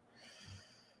himself?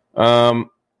 I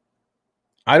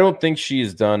don't think she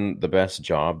has done the best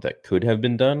job that could have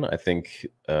been done. I think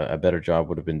a better job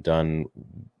would have been done.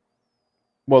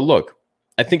 Well, look,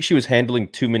 I think she was handling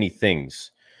too many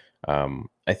things.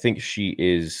 I think she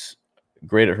is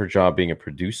great at her job being a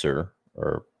producer,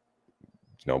 or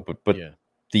but Yeah.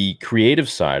 the creative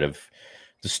side of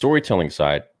the storytelling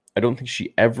side, I don't think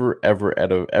she ever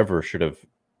should have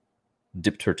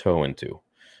dipped her toe into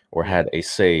or had a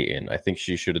say in. I think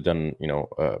she should have done,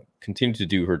 continued to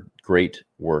do her great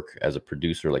work as a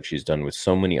producer, like she's done with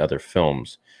so many other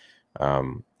films,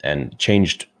 and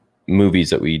changed movies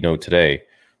that we know today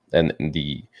and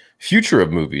the future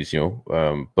of movies,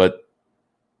 but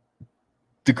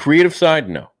the creative side,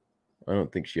 no, I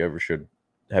don't think she ever should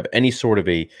have any sort of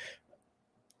a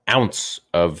ounce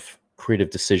of creative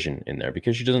decision in there,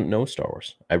 because she doesn't know Star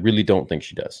Wars. I really don't think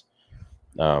she does.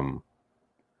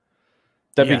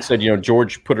 That being said,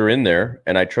 George put her in there,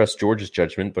 and I trust George's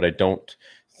judgment, but I don't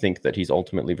think that he's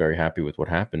ultimately very happy with what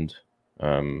happened,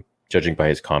 judging by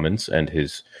his comments and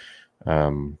his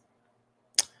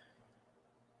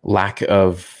lack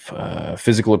of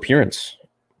physical appearance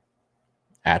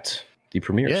at the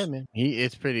premieres. Yeah, man.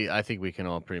 It's pretty. I think we can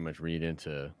all pretty much read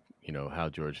into how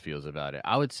George feels about it.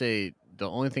 I would say the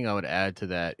only thing I would add to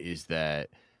that is that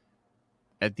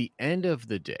at the end of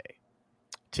the day,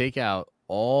 take out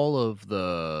all of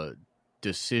the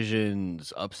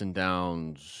decisions, ups and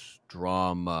downs,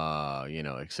 drama,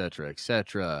 et cetera, et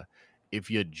cetera.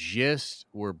 If you just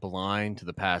were blind to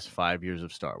the past 5 years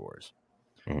of Star Wars,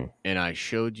 and I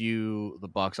showed you the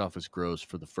box office gross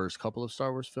for the first couple of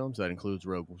Star Wars films, that includes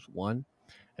Rogue One,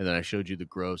 and then I showed you the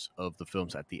gross of the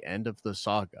films at the end of the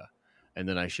saga, and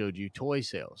then I showed you toy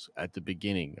sales at the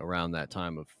beginning around that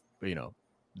time of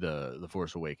the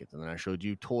Force Awakens, and then I showed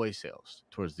you toy sales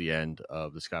towards the end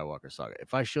of the Skywalker saga.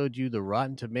 If I showed you the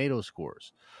Rotten Tomato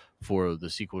scores for the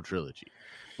sequel trilogy,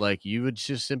 like, you would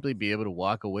just simply be able to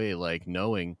walk away like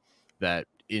knowing that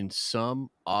in some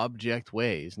object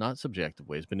ways, not subjective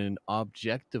ways, but in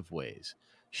objective ways,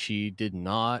 she did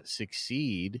not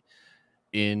succeed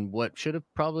in what should have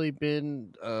probably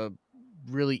been a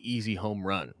really easy home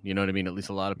run. You know what I mean? At least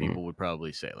a lot of people would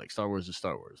probably say, like, Star Wars is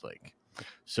Star Wars. Like,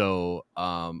 so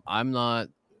I'm not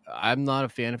a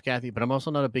fan of Kathy, but I'm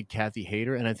also not a big Kathy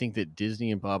hater. And I think that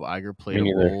Disney and Bob Iger played a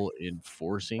role in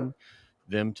forcing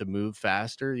them to move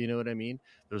faster. You know what I mean?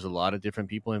 There's a lot of different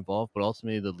people involved, but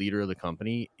ultimately the leader of the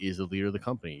company is the leader of the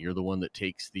company. You're the one that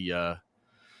takes the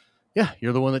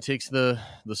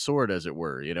sword, as it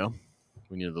were,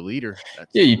 when you're the leader.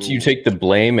 You take the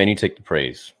blame and you take the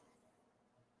praise.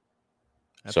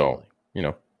 Absolutely. So,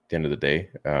 at the end of the day,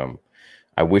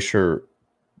 I wish her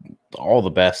all the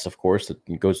best, of course.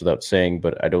 That goes without saying,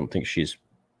 but I don't think she's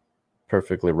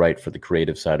perfectly right for the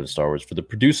creative side of Star Wars. For the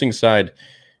producing side,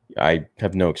 I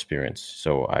have no experience,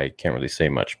 so I can't really say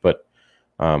much. But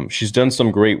she's done some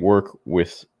great work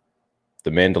with The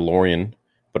Mandalorian,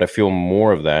 but I feel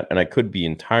more of that, and I could be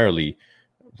entirely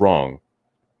wrong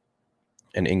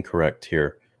and incorrect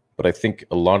here, but I think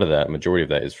a lot of that, majority of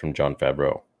that, is from Jon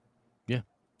Favreau.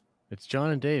 It's John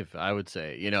and Dave, I would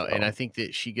say, and I think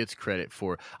that she gets credit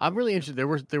for. I'm really interested.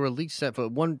 There were leaked set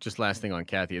photos. One just last thing on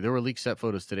Kathy. There were leaked set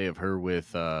photos today of her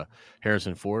with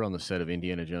Harrison Ford on the set of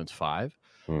Indiana Jones 5,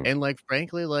 and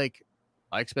frankly,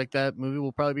 I expect that movie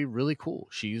will probably be really cool.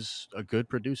 She's a good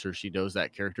producer. She knows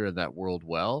that character and that world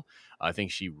well. I think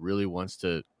she really wants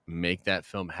to make that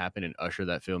film happen and usher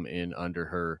that film in under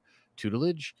her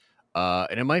tutelage.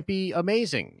 And it might be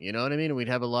amazing, you know what I mean? We'd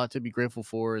have a lot to be grateful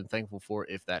for and thankful for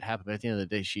if that happened. But at the end of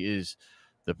the day, she is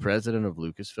the president of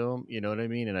Lucasfilm, you know what I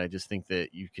mean? And I just think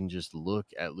that you can just look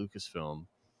at Lucasfilm,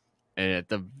 and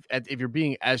if you're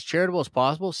being as charitable as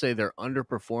possible, say they're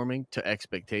underperforming to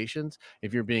expectations.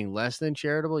 If you're being less than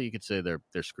charitable, you could say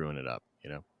they're screwing it up,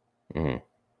 Mm-hmm.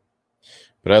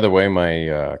 But either way,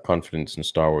 my confidence in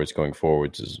Star Wars going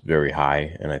forwards is very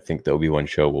high, and I think the Obi-Wan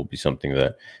show will be something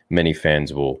that many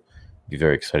fans will be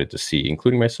very excited to see,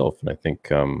 including myself. And I think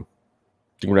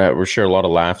we'll share a lot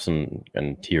of laughs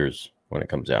and tears when it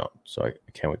comes out. So I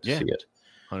can't wait to see it.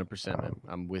 100%, man.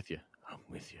 I'm with you.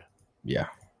 Yeah.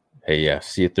 Hey, yeah.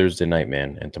 See you Thursday night,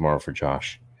 man, and tomorrow for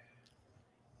Josh.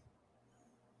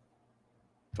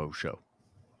 Faux show.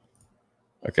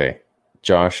 Okay.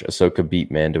 Josh, Ahsoka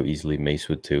beat Mando easily. Mace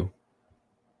would too.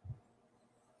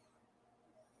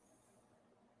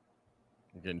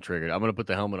 I'm getting triggered. I'm gonna put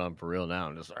the helmet on for real now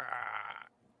and just.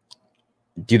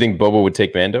 Do you think Boba would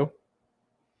take Mando?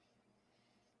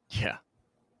 Yeah.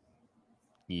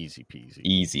 Easy peasy.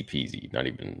 Easy peasy. Not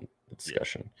even a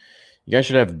discussion. Yeah. You guys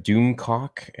should have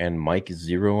Doomcock and Mike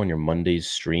Zero on your Monday's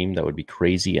stream. That would be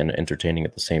crazy and entertaining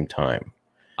at the same time.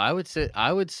 I would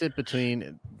sit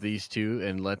between these two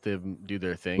and let them do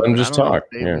their thing. Let them just talk.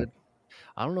 I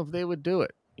don't know if they would do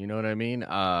it. You know what I mean?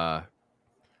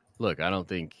 Look, I don't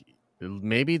think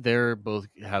maybe they're both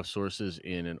have sources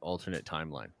in an alternate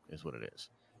timeline is what it is.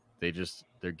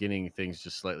 They're getting things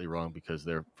just slightly wrong because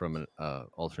they're from an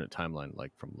alternate timeline,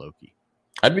 like from Loki.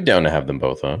 I'd be down to have them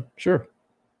both, huh? Sure.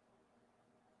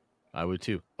 I would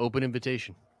too. Open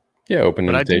invitation. Yeah, open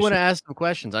but invitation. I do want to ask them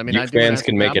questions. I mean, you fans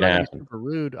can make it happen. Super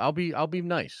rude. I'll be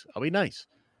nice. I'll be nice.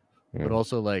 But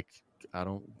also, like, I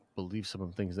don't believe some of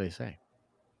the things they say.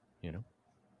 You know.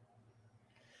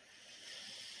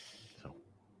 So.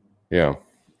 Yeah.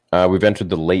 We've entered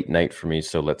the late night for me,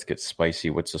 so let's get spicy.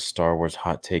 What's a Star Wars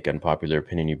hot take, unpopular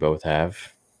opinion you both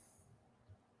have?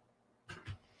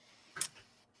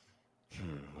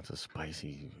 What's a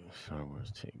spicy Star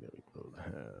Wars take that we both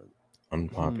have?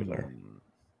 Unpopular.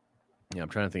 Yeah, I'm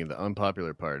trying to think of the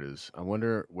unpopular part is I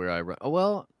wonder where I run. Oh,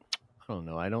 well, I don't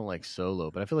know. I don't like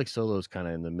Solo, but I feel like Solo is kind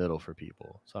of in the middle for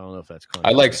people. So I don't know if that's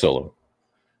I like Solo.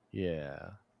 Yeah.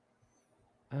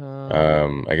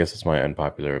 I guess it's my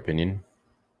unpopular opinion.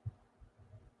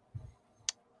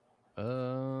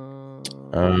 I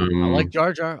like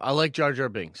Jar Jar. I like Jar Jar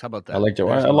Binks. How about that? I like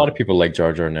Jar Jar. A lot of people like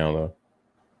Jar Jar now, though.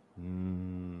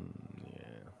 Yeah.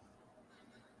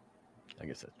 I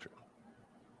guess that's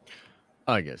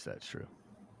true.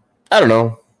 I don't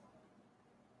know.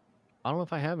 I don't know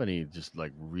if I have any just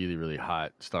like really, really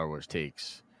hot Star Wars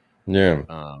takes. Yeah.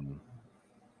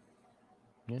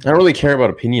 Yeah. I don't really care about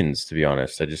opinions, to be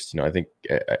honest. I just, I think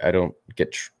I don't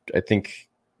get. I think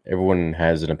everyone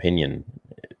has an opinion.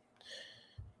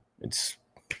 It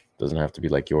doesn't have to be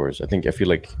like yours. I feel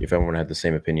like if everyone had the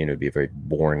same opinion, it would be a very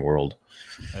boring world.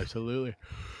 Absolutely.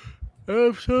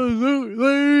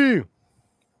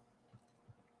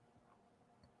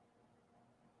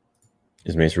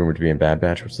 Is Mace rumored to be in Bad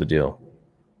Batch? What's the deal?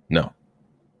 No.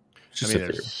 It's just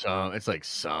it's like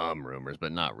some rumors,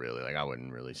 but not really. Like I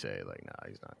wouldn't really say like, nah,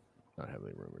 he's not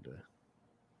heavily rumored to.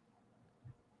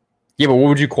 Yeah, but what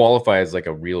would you qualify as like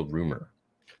a real rumor?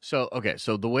 So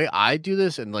the way I do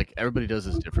this, and like everybody does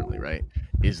this differently, right?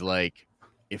 Is like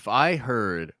if I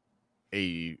heard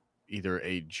either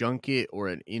a junket or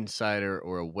an insider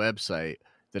or a website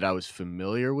that I was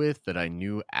familiar with that I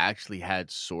knew actually had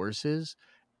sources,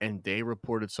 and they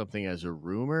reported something as a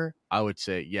rumor, I would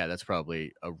say, yeah, that's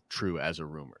probably true as a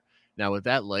rumor. Now, what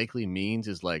that likely means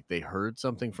is like they heard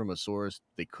something from a source,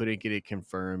 they couldn't get it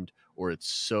confirmed, or it's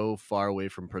so far away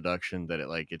from production that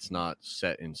it's not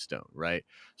set in stone, right?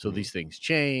 So these things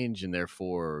change, and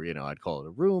therefore, I'd call it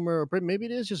a rumor, but maybe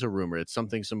it is just a rumor. It's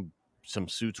something some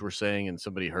suits were saying, and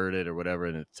somebody heard it or whatever,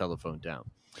 and it's telephoned down.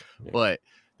 Yeah. But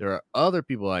there are other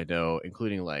people I know,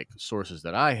 including like sources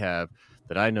that I have,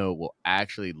 that I know will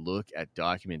actually look at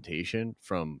documentation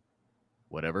from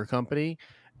whatever company.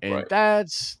 And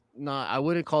that's not, I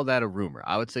wouldn't call that a rumor.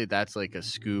 I would say that's like a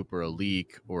scoop or a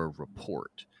leak or a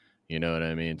report. You know what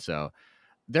I mean? So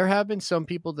there have been some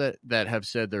people that have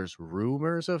said there's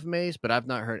rumors of Mace, but I've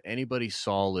not heard anybody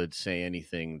solid say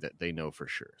anything that they know for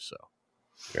sure. So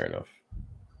fair enough.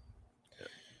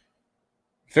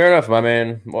 Fair enough, my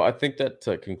man. Well, I think that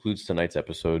concludes tonight's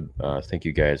episode. Thank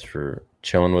you guys for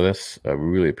chilling with us. We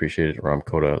really appreciate it.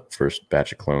 Ramkota, first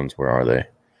batch of clones. Where are they?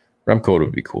 Ramkota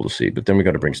would be cool to see, but then we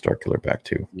got to bring Starkiller back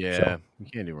too. Yeah, so.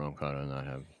 You can't do Ramkota and not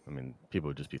have. I mean, people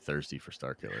would just be thirsty for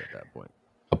Starkiller at that point.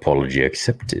 Apology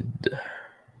accepted.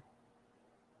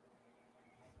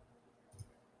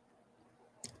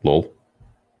 Lol.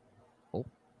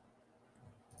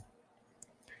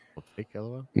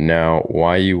 Now,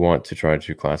 why you want to try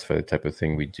to classify the type of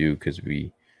thing we do? Because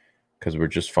we're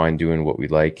just fine doing what we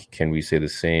like. Can we say the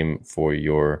same for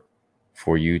you?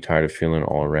 Tired of feeling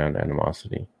all around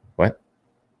animosity? What?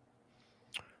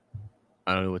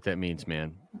 I don't know what that means,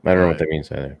 man. I don't know what that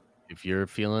means either. If you're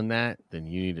feeling that, then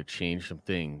you need to change some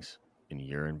things in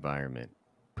your environment.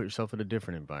 Put yourself in a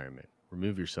different environment.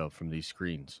 Remove yourself from these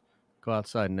screens. Go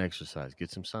outside and exercise.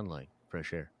 Get some sunlight,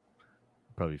 fresh air.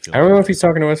 Probably feel. I don't know if he's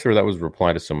talking to us or that was a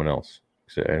reply to someone else.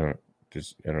 So I don't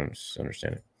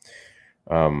understand it.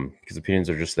 Because opinions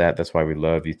are just that. That's why we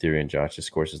love you, Theory and Josh.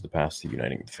 Discourse is the path to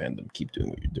uniting the fandom. Keep doing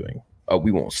what you're doing. Oh,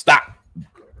 we won't stop.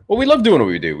 Well, we love doing what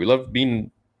we do. We love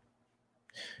being,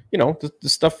 the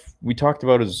stuff we talked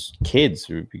about as kids,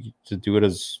 or to do it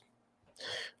as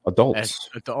adults. As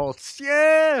adults,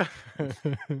 yeah.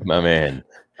 My man.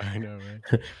 I know,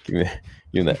 right? give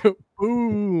me that.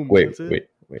 Boom. Wait.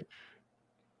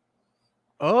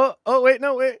 Oh, wait,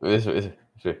 no, wait.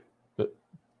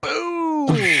 Boom.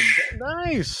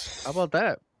 Nice. How about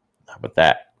that? How about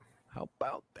that? How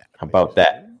about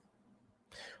that?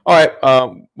 All right.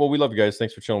 Well, we love you guys.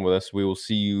 Thanks for chilling with us. We will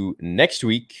see you next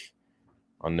week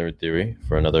on Nerd Theory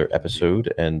for another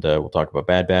episode, and we'll talk about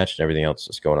Bad Batch and everything else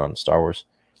that's going on in Star Wars.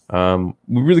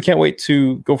 We really can't wait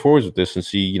to go forward with this and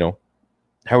see,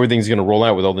 how everything's going to roll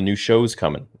out with all the new shows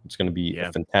coming. It's going to be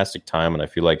a fantastic time, and I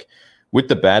feel like with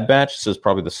the Bad Batch, this is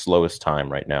probably the slowest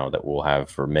time right now that we'll have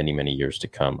for many, many years to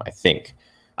come, I think.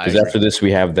 Because after this,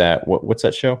 we have that. What's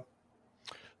that show?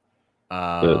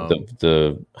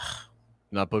 The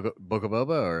not Book of Boba,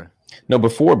 or no,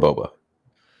 before Boba.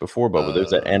 There's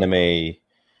that anime.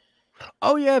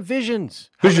 Oh yeah, Visions.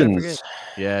 Yes,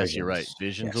 Visions. You're right.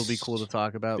 Visions will be cool to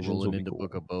talk about. Rolling into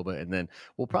Book of Boba, and then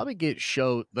we'll probably get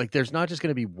there's not just going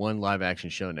to be one live action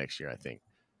show next year, I think,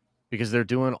 because they're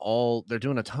doing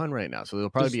a ton right now. So there'll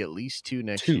probably be at least two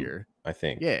next year, I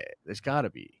think. Yeah, there's got to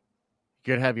be.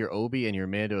 You could have your Obi and your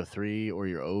Mando 3, or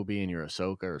your Obi and your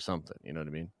Ahsoka or something. You know what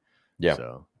I mean? Yeah.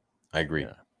 So I agree.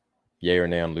 Yeah. Yay or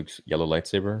nay on Luke's yellow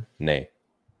lightsaber? Nay.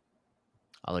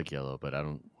 I like yellow, but I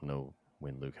don't know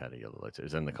when Luke had a yellow lightsaber.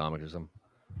 Is that in the comic or something?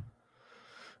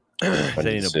 Is that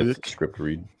in a book? Script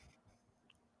read.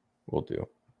 We'll do.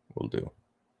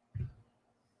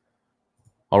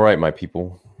 All right, my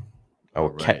people. I will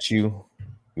catch you.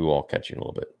 We will all catch you in a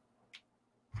little bit.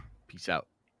 Peace out.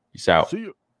 See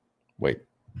you. Wait.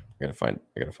 I gotta find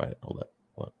it. Hold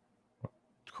on.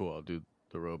 Cool. I'll do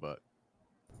the robot.